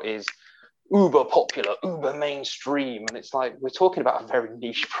talking about is uber popular, uber mainstream. And it's like, we're talking about a very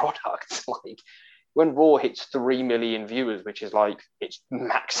niche product. Like, when Raw hits 3 million viewers, which is like its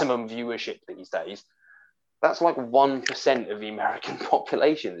maximum viewership these days, that's like 1% of the American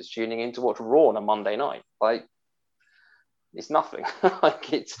population that's tuning in to watch Raw on a Monday night. Like, it's nothing.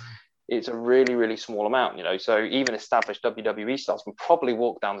 Like, it's a really, really small amount, So even established WWE stars can probably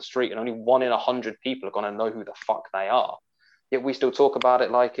walk down the street and only 1 in 100 people are going to know who the fuck they are. Yet we still talk about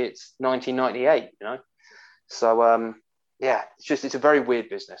it like it's 1998, So, it's a very weird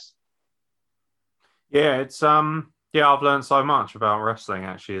business. Yeah, I've learned so much about wrestling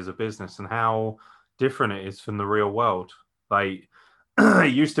actually as a business and how different it is from the real world. Like,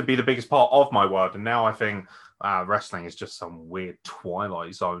 it used to be the biggest part of my world, and now I think wrestling is just some weird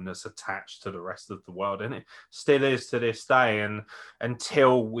twilight zone that's attached to the rest of the world, and it still is to this day. And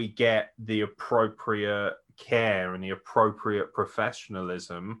until we get the appropriate care and the appropriate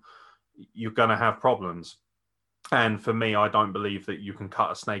professionalism, you're going to have problems. And for me, I don't believe that you can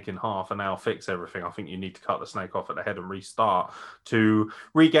cut a snake in half and now fix everything. I think you need to cut the snake off at the head and restart to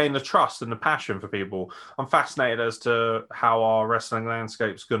regain the trust and the passion for people. I'm fascinated as to how our wrestling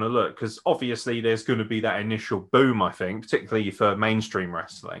landscape's going to look, because obviously there's going to be that initial boom, I think, particularly for mainstream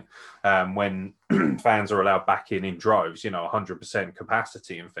wrestling, when fans are allowed back in droves, 100%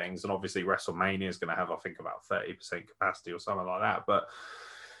 capacity and things. And obviously WrestleMania is going to have, I think, about 30% capacity or something like that. But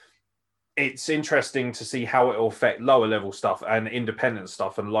it's interesting to see how it will affect lower level stuff and independent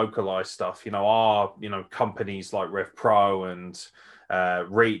stuff and localized stuff. Our companies like Rev Pro and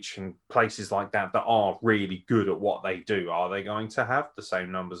Reach and places like that are really good at what they do. Are they going to have the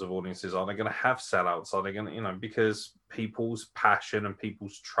same numbers of audiences? Are they going to have sellouts? Are they going to, because people's passion and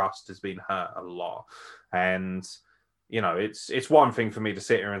people's trust has been hurt a lot. And it's one thing for me to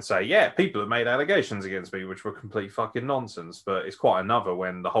sit here and say, yeah, people have made allegations against me, which were complete fucking nonsense. But it's quite another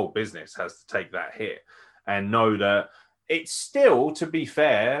when the whole business has to take that hit and know that it's still, to be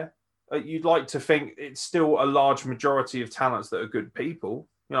fair, you'd like to think it's still a large majority of talents that are good people.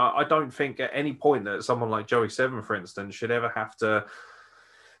 I don't think at any point that someone like Joey Seven, for instance, should ever have to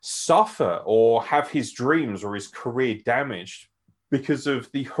suffer or have his dreams or his career damaged because of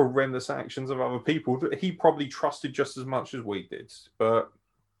the horrendous actions of other people that he probably trusted just as much as we did. But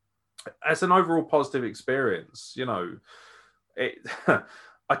as an overall positive experience, I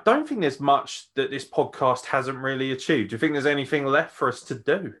don't think there's much that this podcast hasn't really achieved. Do you think there's anything left for us to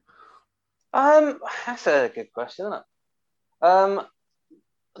do? That's a good question, isn't it?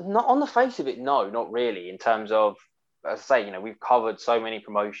 Not on the face of it, no, not really. In terms of, as I say, we've covered so many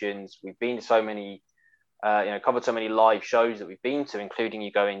promotions, we've been to so many, covered so many live shows that we've been to, including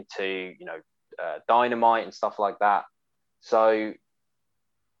you going to, Dynamite and stuff like that. So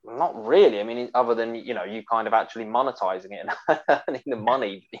Not really. I mean, other than, you know, you kind of actually monetizing it and earning the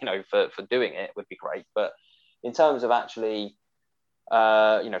money, you know, for doing it would be great. But in terms of actually,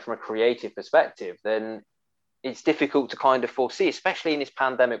 you know, from a creative perspective, then it's difficult to kind of foresee, especially in this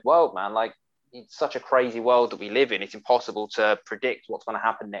pandemic world, man. Like, it's such a crazy world that we live in. It's impossible to predict what's going to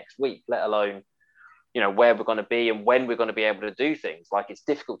happen next week, let alone, you know, where we're going to be and when we're going to be able to do things. Like, it's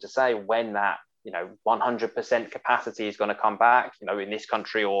difficult to say when that, you know, 100% capacity is going to come back, you know, in this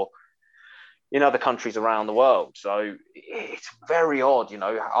country or in other countries around the world. So it's very odd, you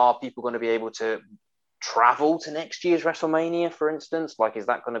know. Are people going to be able to travel to next year's WrestleMania, for instance? Like, is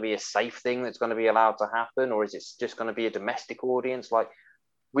that going to be a safe thing that's going to be allowed to happen, or is it just going to be a domestic audience? Like,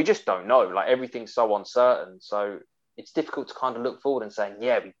 we just don't know. Like, everything's so uncertain. So it's difficult to kind of look forward and saying,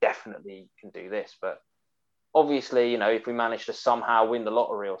 yeah, we definitely can do this. But obviously, you know, if we manage to somehow win the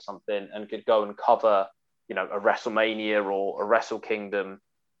lottery or something and could go and cover, you know, a WrestleMania or a Wrestle Kingdom,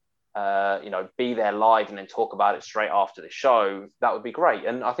 you know, be there live and then talk about it straight after the show, that would be great.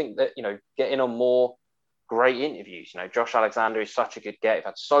 And I think that, you know, getting on more great interviews. You know, Josh Alexander is such a good get. We've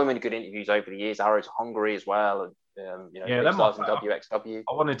had so many good interviews over the years. Arrows of Hungary as well. And, you know, Yeah, big stars in WXW.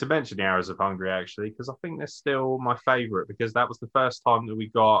 I wanted to mention the Arrows of Hungary, actually, because I think they're still my favourite, because that was the first time that we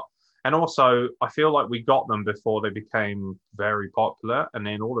got, and also I feel like we got them before they became very popular, and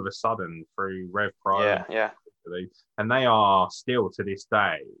then all of a sudden through Rev Pro, and they are still to this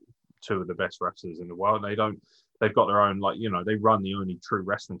day two of the best wrestlers in the world. They've got their own, like, you know, they run the only true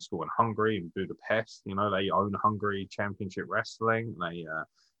wrestling school in Hungary, in Budapest. You know, they own Hungary Championship Wrestling. They,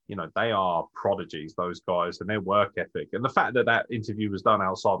 you know, they are prodigies, those guys, and their work ethic. And the fact that that interview was done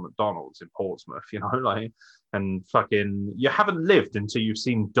outside McDonald's in Portsmouth, you know, like, and fucking, you haven't lived until you've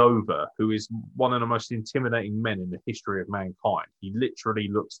seen Dover, who is one of the most intimidating men in the history of mankind. He literally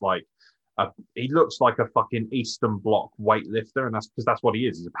looks like a fucking Eastern Bloc weightlifter, and that's because that's what he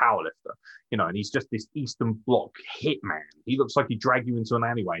is. He's a powerlifter, you know, and he's just this Eastern Bloc hitman. He looks like he'd drag you into an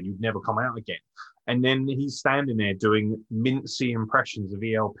alleyway and you'd never come out again. And then he's standing there doing mincy impressions of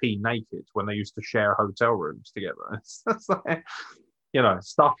ELP naked when they used to share hotel rooms together. It's like, you know,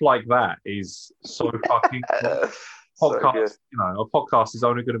 stuff like that is so fucking cool. Podcast, you know, a podcast is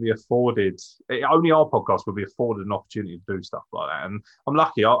only going to be afforded, only our podcast will be afforded an opportunity to do stuff like that. And I'm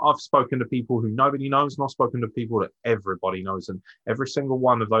lucky. I've spoken to people who nobody knows, and I've spoken to people that everybody knows. And every single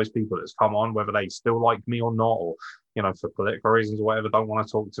one of those people that's come on, whether they still like me or not, or, you know, for political reasons or whatever, don't want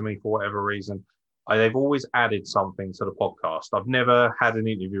to talk to me for whatever reason, they've always added something to the podcast. I've never had an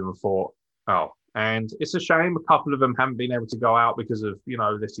interview and thought, oh, and it's a shame a couple of them haven't been able to go out because of, you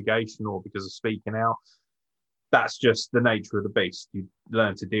know, litigation or because of speaking out. That's just the nature of the beast. You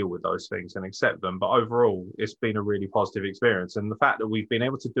learn to deal with those things and accept them. But overall, it's been a really positive experience. And the fact that we've been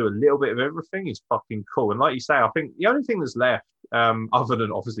able to do a little bit of everything is fucking cool. And like you say, I think the only thing that's left, other than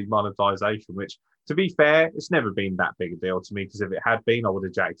obviously monetization, which, to be fair, it's never been that big a deal to me, because if it had been, I would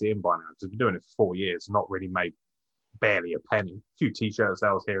have jacked it in by now. Because I've been doing it for 4 years, not really made barely a penny. A few t-shirt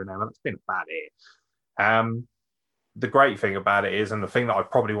sales here and there, but that's been about it. The great thing about it is, and the thing that I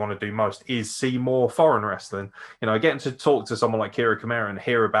probably want to do most, is see more foreign wrestling. You know, getting to talk to someone like Kira Kamara and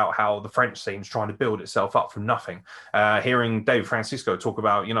hear about how the French scene's trying to build itself up from nothing. Hearing Dave Francisco talk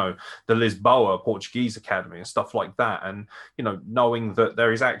about, you know, the Lisboa Portuguese Academy and stuff like that. And, you know, knowing that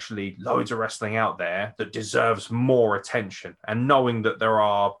there is actually loads of wrestling out there that deserves more attention, and knowing that there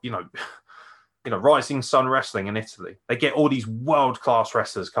are, you know, Rising Sun Wrestling in Italy. They get all these world-class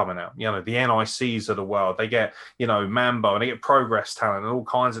wrestlers coming out. You know, the NICs of the world. They get, you know, Mambo, and they get Progress Talent and all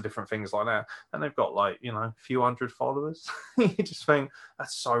kinds of different things like that. And they've got, like, you know, a few hundred followers. You just think,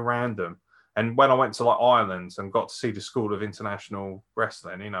 that's so random. And when I went to, like, Ireland and got to see the School of International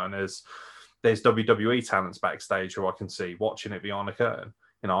Wrestling, you know, and there's WWE talents backstage who I can see watching it behind the curtain.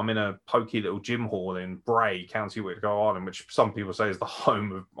 You know, I'm in a pokey little gym hall in Bray, County Wicklow, Ireland, which some people say is the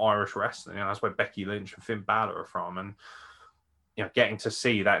home of Irish wrestling. You know, that's where Becky Lynch and Finn Balor are from. And, you know, getting to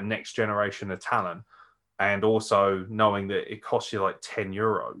see that next generation of talent, and also knowing that it costs you like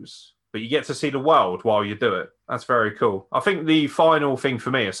 €10, but you get to see the world while you do it. That's very cool. I think the final thing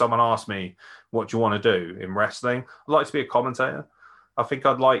for me, if someone asked me, what do you want to do in wrestling? I'd like to be a commentator. I think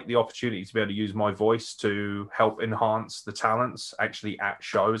I'd like the opportunity to be able to use my voice to help enhance the talents actually at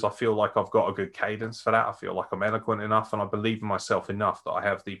shows. I feel like I've got a good cadence for that. I feel like I'm eloquent enough, and I believe in myself enough that I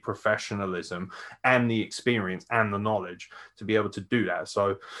have the professionalism and the experience and the knowledge to be able to do that.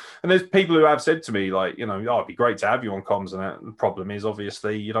 So, and there's people who have said to me, like, you know, oh, it'd be great to have you on comms and that. The problem is,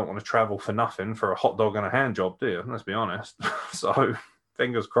 obviously, you don't want to travel for nothing for a hot dog and a hand job, do you? Let's be honest. So,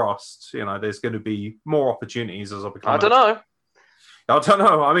 fingers crossed, you know, there's going to be more opportunities as I become... I don't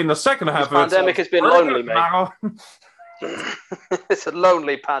know. I mean, the second half of the pandemic has been lonely, mate. It's a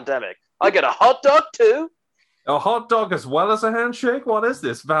lonely pandemic. I get a hot dog too. A hot dog as well as a handshake? What is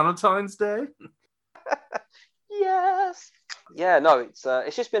this, Valentine's Day? Yes. Yeah, no,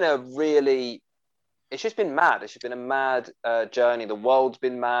 it's just been it's just been mad. It's just been a mad journey. The world's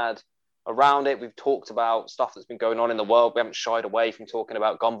been mad around it. We've talked about stuff that's been going on in the world. We haven't shied away from talking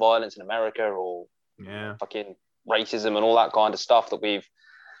about gun violence in America or fucking racism and all that kind of stuff that we've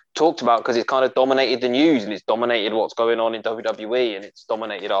talked about, because it's kind of dominated the news and it's dominated what's going on in WWE and it's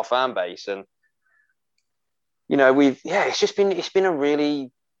dominated our fan base. And it's been a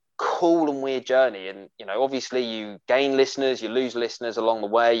really cool and weird journey. And obviously you gain listeners, you lose listeners along the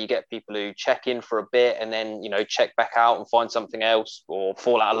way. You get people who check in for a bit and then check back out and find something else, or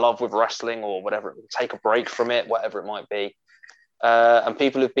fall out of love with wrestling or whatever, take a break from it, whatever it might be. And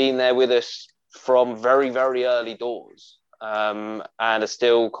people who've been there with us from very, very early doors, and are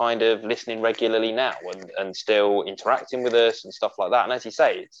still kind of listening regularly now and still interacting with us and stuff like that. And as you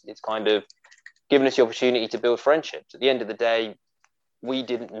say, it's kind of given us the opportunity to build friendships. At the end of the day, we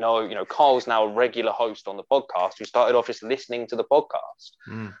didn't know, Carl's now a regular host on the podcast who started off just listening to the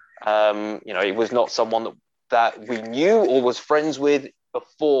podcast. He was not someone that we knew or was friends with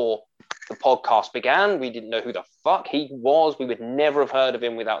before the podcast began. We didn't know who the fuck he was. We would never have heard of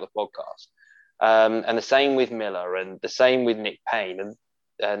him without the podcast. And the same with Miller, and the same with Nick Payne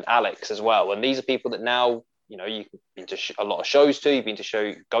and Alex as well. And these are people that now, you've been to a lot of shows to, you've been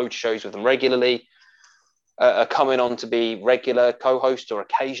to go to shows with them regularly, are coming on to be regular co-hosts or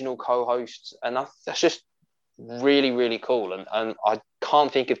occasional co-hosts. And that's just really, really cool. And I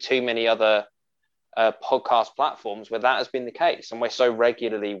can't think of too many other podcast platforms where that has been the case. And where so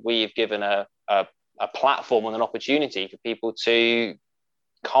regularly we've given a platform and an opportunity for people to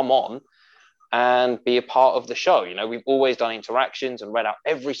come on and be a part of the show. We've always done interactions and read out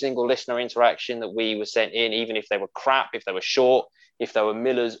every single listener interaction that we were sent in, even if they were crap, if they were short, if they were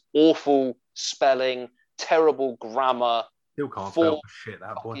Miller's awful spelling, terrible grammar, still can't spell shit,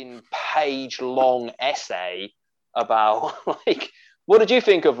 that boy. Fucking page-long essay about, what did you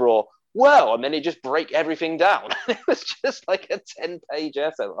think of Raw? Well, and then it just break everything down. It was just like a 10-page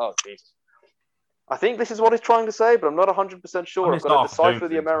essay. Oh, Jesus. I think this is what he's trying to say, but I'm not 100% sure. I've got to decipher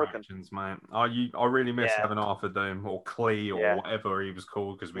the American. Mate. I really miss having Arthur Doom or Clee or whatever he was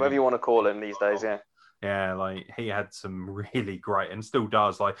called. Whatever you want to call him these days, yeah. Yeah, he had some really great, and still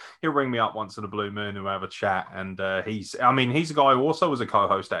does. He'll ring me up once in a blue moon and we'll have a chat. And he's a guy who also was a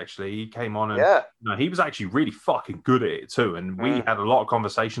co-host, actually. He came on and he was actually really fucking good at it too. And we had a lot of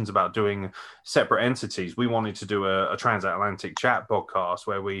conversations about doing separate entities. We wanted to do a transatlantic chat podcast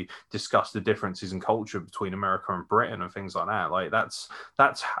where we discuss the differences in culture between America and Britain and things like that.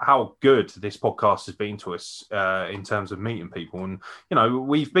 That's how good this podcast has been to us in terms of meeting people. And,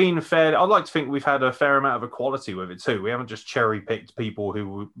 we've been fair. I'd like to think we've had a fair amount of equality with it too. We haven't just cherry picked people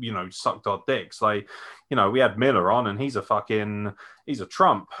who sucked our dicks. We had Miller on, and he's a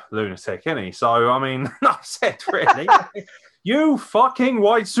Trump lunatic, isn't he? So I mean, that's it really. You fucking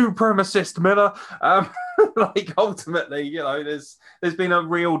white supremacist, Miller. Ultimately, there's been a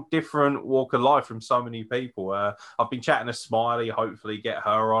real different walk of life from so many people. I've been chatting to Smiley, hopefully get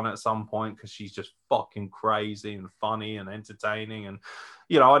her on at some point, because she's just fucking crazy and funny and entertaining. And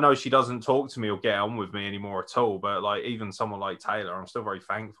I know she doesn't talk to me or get on with me anymore at all, but even someone like Taylor, I'm still very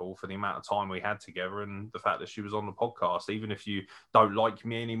thankful for the amount of time we had together and the fact that she was on the podcast. Even if you don't like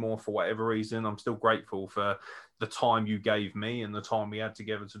me anymore for whatever reason, I'm still grateful for the time you gave me and the time we had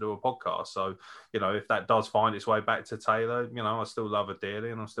together to do a podcast. So, if that does find its way back to Taylor, I still love her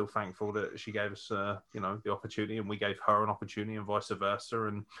dearly, and I'm still thankful that she gave us, the opportunity, and we gave her an opportunity, and vice versa.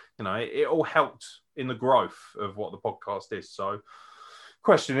 And, it all helped in the growth of what the podcast is. So,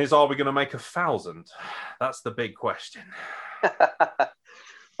 question is, are we going to make 1,000? That's the big question.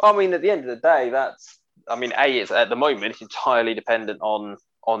 I mean, at the end of the day, it's at the moment, it's entirely dependent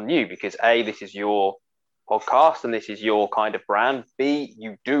on you, because this is your podcast and this is your kind of brand. B,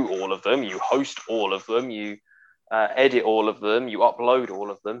 you do all of them, you host all of them, you edit all of them, you upload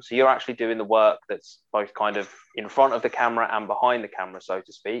all of them. So you're actually doing the work that's both kind of in front of the camera and behind the camera, so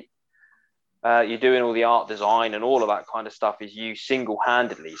to speak. You're doing all the art design and all of that kind of stuff is you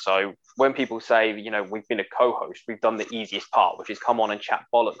single-handedly. So when people say, we've been a co-host, we've done the easiest part, which is come on and chat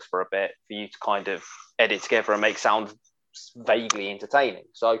bollocks for a bit for you to kind of edit together and make sound vaguely entertaining.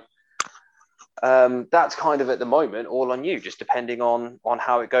 So that's kind of at the moment all on you, just depending on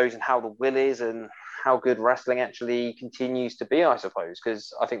how it goes and how the will is and how good wrestling actually continues to be, I suppose.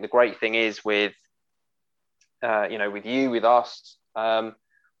 Because I think the great thing is with you, with us,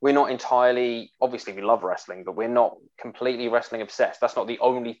 we're not entirely, obviously we love wrestling, but we're not completely wrestling obsessed. That's not the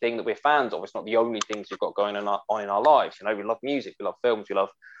only thing that we're fans of. It's not the only things we've got going on in our lives. You know, we love music, we love films, we love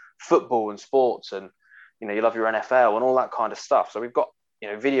football and sports, and, you know, you love your NFL and all that kind of stuff. So we've got,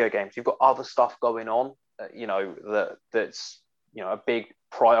 you know, video games, we've got other stuff going on, you know, that's, you know, a big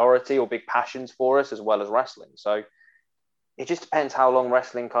priority or big passions for us, as well as wrestling. So it just depends how long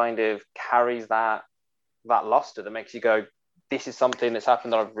wrestling kind of carries that luster that makes you go, this is something that's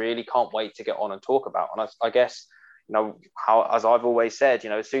happened that I really can't wait to get on and talk about. And I guess, you know, how, as I've always said, you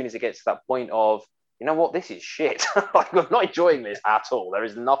know, as soon as it gets to that point of, you know what, this is shit. Like, I'm not enjoying this at all. There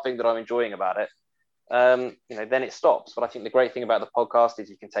is nothing that I'm enjoying about it. You know, then it stops. But I think the great thing about the podcast is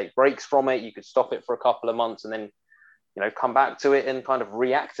you can take breaks from it. You could stop it for a couple of months and then, you know, come back to it and kind of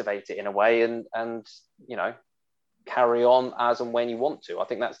reactivate it in a way and, you know, carry on as and when you want to. I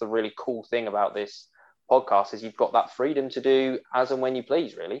think that's the really cool thing about this podcast, is you've got that freedom to do as and when you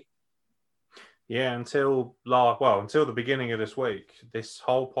please, really. Yeah, until the beginning of this week, this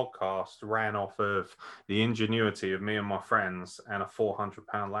whole podcast ran off of the ingenuity of me and my friends and a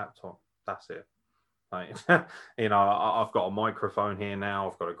 £400 laptop. That's it. Like, you know, I've got a microphone here now.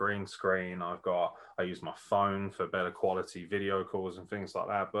 I've got a green screen. I use my phone for better quality video calls and things like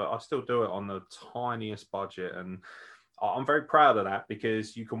that. But I still do it on the tiniest budget, and I'm very proud of that,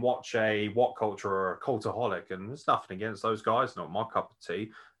 because you can watch a What Culture or a Cultaholic, and there's nothing against those guys, not my cup of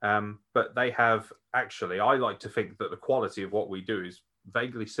tea. But they have actually, I like to think that the quality of what we do is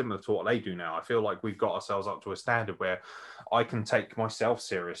vaguely similar to what they do now. I feel like we've got ourselves up to a standard where I can take myself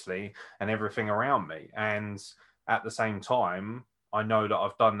seriously and everything around me. And at the same time, I know that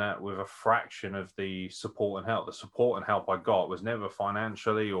I've done that with a fraction of the support and help. The support and help I got was never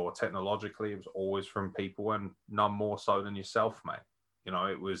financially or technologically. It was always from people, and none more so than yourself, mate. You know,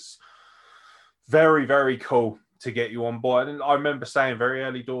 it was very, very cool to get you on board. And I remember saying very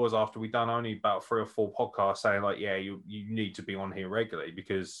early doors, after we'd done only about 3 or 4 podcasts, saying like, yeah, you need to be on here regularly,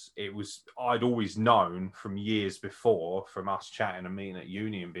 because I'd always known from years before, from us chatting and meeting at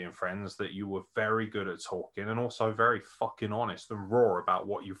uni and being friends, that you were very good at talking and also very fucking honest and raw about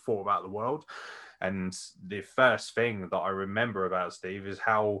what you thought about the world. And the first thing that I remember about Steve is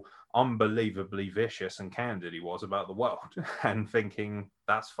how unbelievably vicious and candid he was about the world, and thinking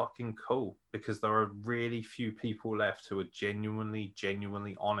that's fucking cool, because there are really few people left who are genuinely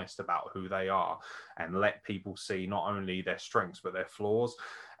honest about who they are and let people see not only their strengths but their flaws,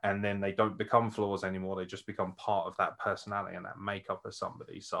 and then they don't become flaws anymore. They just become part of that personality and that makeup of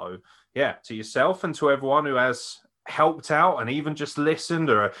somebody. So yeah, to yourself and to everyone who has helped out and even just listened,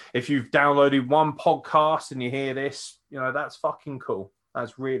 or if you've downloaded one podcast and you hear this, you know, that's fucking cool.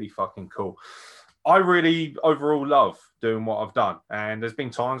 That's really fucking cool. I really overall love doing what I've done, and there's been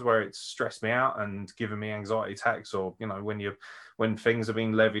times where it's stressed me out and given me anxiety attacks, or, you know, when things are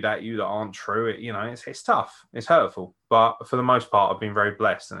being levied at you that aren't true, it's tough, it's hurtful, but for the most part I've been very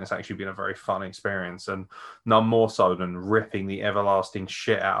blessed, and it's actually been a very fun experience, and none more so than ripping the everlasting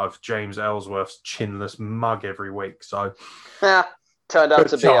shit out of James Ellsworth's chinless mug every week. So yeah, turned out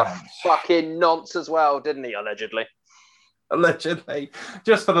to be a times. fucking nonce as well, didn't he? Allegedly,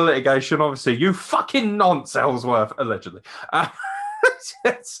 just for the litigation, obviously. You fucking nonce, Ellsworth. Allegedly.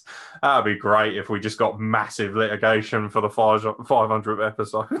 That'd be great if we just got massive litigation for the 500th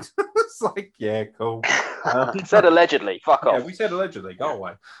episode. It's like, yeah, cool. Said allegedly. Fuck off. Yeah, we said allegedly. Go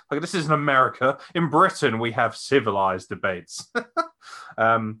away. Like, this isn't America. In Britain, we have civilized debates.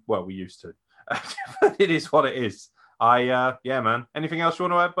 Well, we used to. But it is what it is. Yeah, man. Anything else you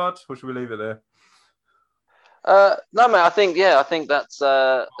want to add, bud? Or should we leave it there? No, mate. I think that's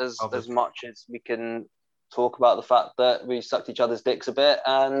as much as we can talk about the fact that we sucked each other's dicks a bit,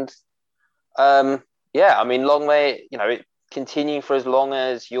 and yeah, I mean, long may, you know, it continue for as long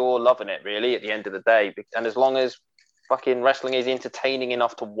as you're loving it, really, at the end of the day, and as long as fucking wrestling is entertaining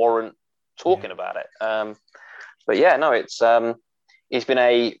enough to warrant talking about it. But yeah, no, it's been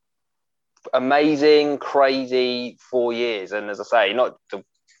a amazing, crazy 4 years, and as I say, not the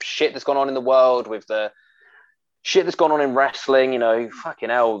shit that's gone on in the world with the shit that's gone on in wrestling, you know, fucking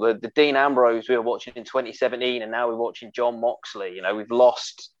hell, the Dean Ambrose we were watching in 2017, and now we're watching John Moxley. You know, we've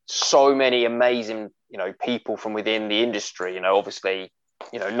lost so many amazing, you know, people from within the industry. You know, obviously,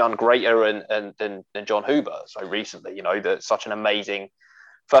 you know, none greater than John Huber. So recently, you know, that's such an amazing,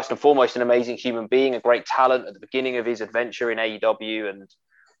 first and foremost, an amazing human being, a great talent at the beginning of his adventure in AEW, and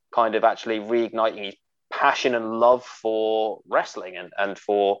kind of actually reigniting his passion and love for wrestling and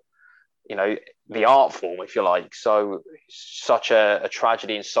for, you know, the art form, if you like. So such a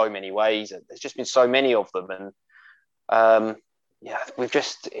tragedy in so many ways, and there's just been so many of them, and yeah,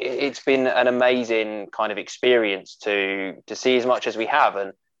 it's been an amazing kind of experience to see as much as we have.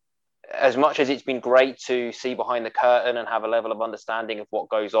 And as much as it's been great to see behind the curtain and have a level of understanding of what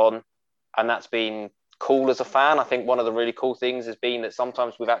goes on, and that's been cool as a fan, I think one of the really cool things has been that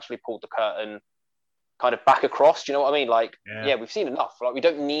sometimes we've actually pulled the curtain kind of back across. Do you know what I mean? Like, yeah, we've seen enough. Like, we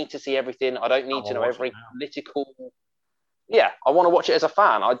don't need to see everything. I don't need to know every political. Yeah, I want to watch it as a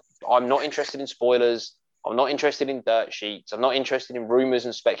fan. I'm not interested in spoilers. I'm not interested in dirt sheets. I'm not interested in rumors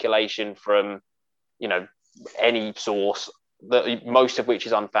and speculation from, you know, any source, that most of which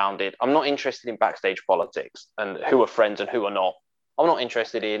is unfounded. I'm not interested in backstage politics and who are friends and who are not. I'm not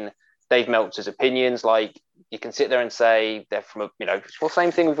interested in Dave Meltzer's opinions. Like, you can sit there and say they're from a, you know, it's the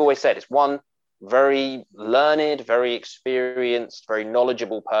same thing we've always said. It's one very learned, very experienced, very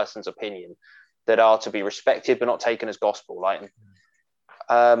knowledgeable person's opinion that are to be respected but not taken as gospel. Like,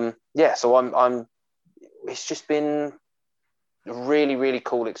 yeah, so I'm. It's just been a really, really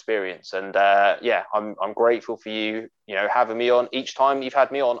cool experience, and yeah, I'm grateful for you, you know, having me on each time you've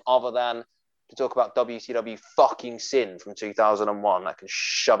had me on, other than to talk about WCW fucking sin from 2001 that can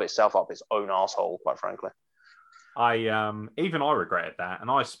shove itself up its own asshole, quite frankly. Even I regretted that,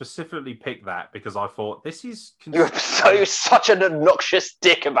 and I specifically picked that because I thought this is. You're such an obnoxious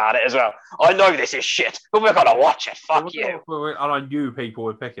dick about it as well. I know this is shit, but we're gonna watch it. Fuck you. And I knew people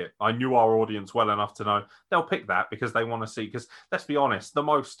would pick it. I knew our audience well enough to know they'll pick that because they want to see. Because let's be honest, the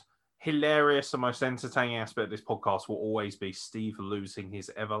most hilarious and most entertaining aspect of this podcast will always be Steve losing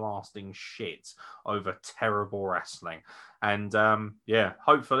his everlasting shit over terrible wrestling. And yeah,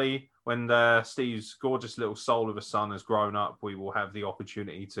 hopefully when Steve's gorgeous little soul of a son has grown up, we will have the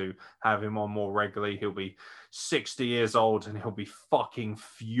opportunity to have him on more regularly. He'll be 60 years old and he'll be fucking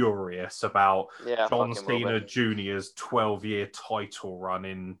furious about John Cena Jr.'s 12-year title run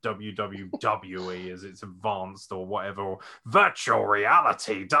in WWE as it's advanced or whatever, or virtual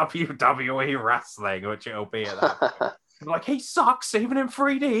reality WWE wrestling, which it'll be at that point. Like, he sucks, even in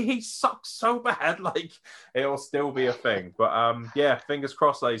 3D, he sucks so bad. Like, it'll still be a thing. But yeah, fingers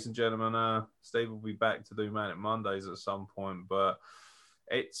crossed, ladies and gentlemen. Steve will be back to do Manic Mondays at some point. But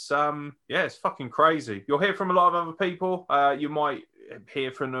it's yeah, it's fucking crazy. You'll hear from a lot of other people. You might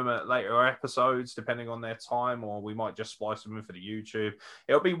hear from them at later episodes, depending on their time, or we might just splice them in for the YouTube.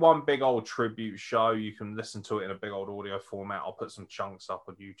 It'll be one big old tribute show. You can listen to it in a big old audio format. I'll put some chunks up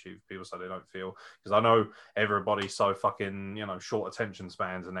on YouTube for people so they don't feel, because I know everybody's so fucking, you know, short attention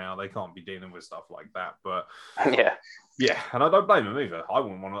spans and now they can't be dealing with stuff like that. But yeah, and I don't blame them either. I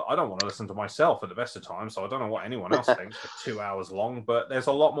don't want to listen to myself at the best of times, so I don't know what anyone else thinks for 2 hours long. But there's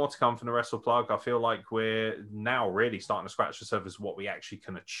a lot more to come from the Wrestle Plug. I feel like we're now really starting to scratch the surface of what we actually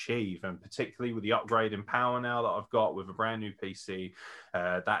can achieve, and particularly with the upgrade in power now that I've got with a brand new PC,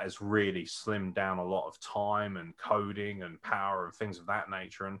 that has really slimmed down a lot of time and coding and power and things of that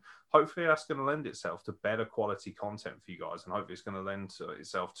nature. And hopefully that's going to lend itself to better quality content for you guys, and hopefully it's going to lend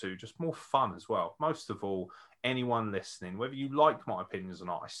itself to just more fun as well. Most of all, anyone listening, whether you like my opinions or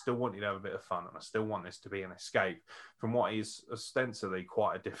not, I still want you to have a bit of fun, and I still want this to be an escape from what is ostensibly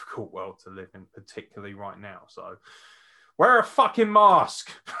quite a difficult world to live in, particularly right now. So wear a fucking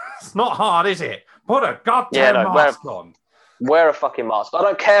mask. It's not hard, is it? Put a goddamn mask on. Wear a fucking mask. I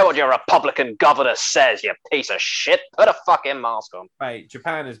don't care what your Republican governor says, you piece of shit. Put a fucking mask on. Mate,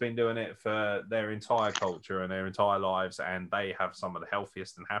 Japan has been doing it for their entire culture and their entire lives, and they have some of the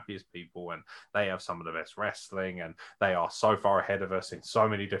healthiest and happiest people, and they have some of the best wrestling, and they are so far ahead of us in so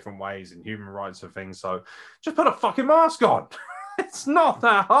many different ways in human rights and things. So just put a fucking mask on. It's not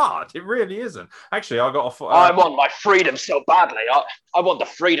that hard. It really isn't. Actually, I got I want my freedom so badly. I want the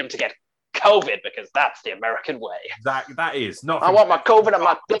freedom to get COVID, because that's the American way. That is not. I want my COVID and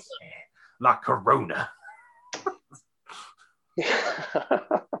my like Corona.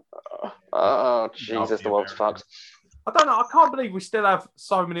 Oh Jesus, the world's fucked. I don't know. I can't believe we still have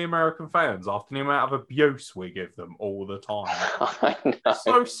so many American fans after the amount of abuse we give them all the time. I know.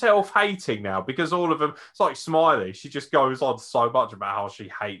 So self-hating now, because all of them, it's like Smiley. She just goes on so much about how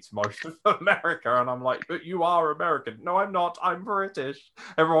she hates most of America. And I'm like, but you are American. No, I'm not. I'm British.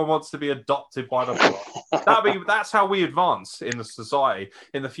 Everyone wants to be adopted by the plug. That's how we advance in the society.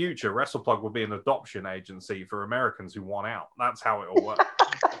 In the future, Wrestle Plug will be an adoption agency for Americans who want out. That's how it will work.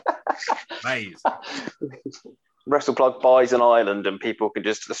 Amazing. Wrestle Plug buys an island and people can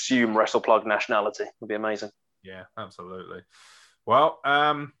just assume Wrestle Plug nationality. It'd be amazing. Yeah, absolutely. Well,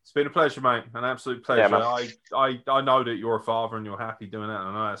 it's been a pleasure, mate. An absolute pleasure. Yeah, I know that you're a father and you're happy doing that. And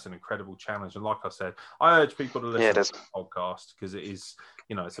I know that's an incredible challenge. And like I said, I urge people to listen to the podcast, because it is,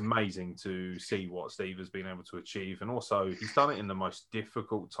 you know, it's amazing to see what Steve has been able to achieve. And also, he's done it in the most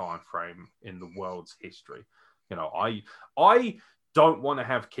difficult time frame in the world's history. You know, I don't want to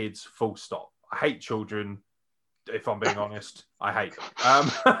have kids, full stop. I hate children. if I'm being honest. I hate them.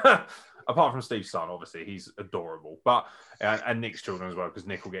 Apart from Steve's son, obviously, he's adorable. But and Nick's children as well, because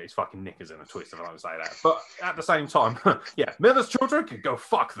Nick will get his fucking knickers in a twist if I don't say that. But at the same time, yeah, Miller's children can go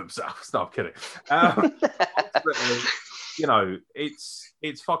fuck themselves. No, I'm kidding. Ultimately, you know, it's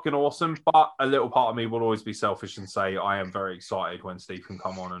fucking awesome. But a little part of me will always be selfish and say I am very excited when Steve can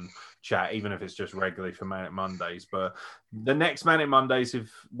come on and chat, even if it's just regularly for Manic Mondays. But the next Manic Mondays,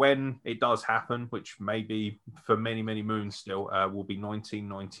 when it does happen, which may be for many, many moons still, will be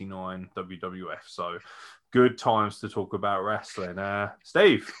 1999 WWF. So good times to talk about wrestling.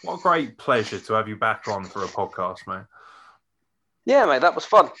 Steve, what a great pleasure to have you back on for a podcast, mate. Yeah, mate, that was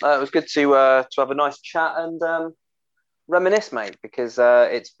fun. It was good to have a nice chat and reminisce, mate, because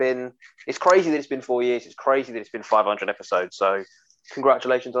it's crazy that it's been 4 years. It's crazy that it's been 500 episodes. So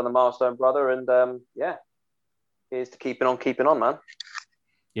congratulations on the milestone, brother. And yeah, here's to keeping on, man.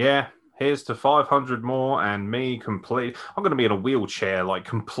 Yeah, here's to 500 more and me I'm going to be in a wheelchair, like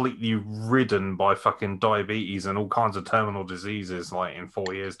completely ridden by fucking diabetes and all kinds of terminal diseases, like in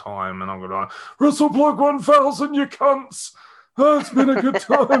 4 years' time. And I'm going to Wrestle Plug 1000, you cunts. Oh, it's been a good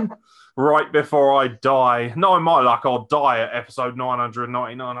time. Right before I die. No, in my luck, I'll die at episode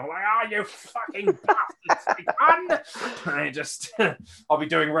 999. I'm like, oh, you fucking bastards. I'll be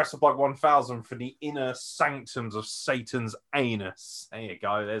doing Wrestle Plug 1000 for the inner sanctums of Satan's anus. There you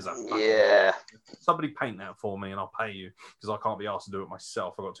go. There's a yeah. Somebody paint that for me and I'll pay you, because I can't be asked to do it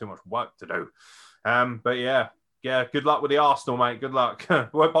myself. I've got too much work to do. But yeah, good luck with the Arsenal, mate. Good luck.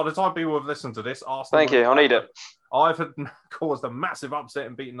 Well, by the time people have listened to this, Arsenal... Thank you. I need it. Either caused a massive upset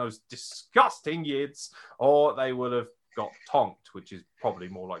and beaten those disgusting yids, or they would have got tonked, which is probably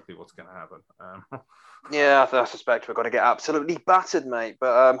more likely what's going to happen. Yeah, I suspect we're going to get absolutely battered, mate.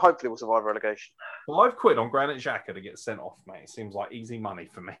 But hopefully we'll survive relegation. Well, I've quit on Granite Xhaka to get sent off, mate. It seems like easy money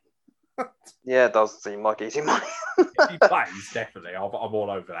for me. Yeah, it does seem like easy money. If he plays, definitely. I'm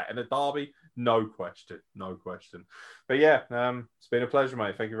all over that. And a derby, no question. But yeah, it's been a pleasure,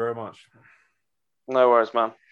 mate. Thank you very much. No worries, man.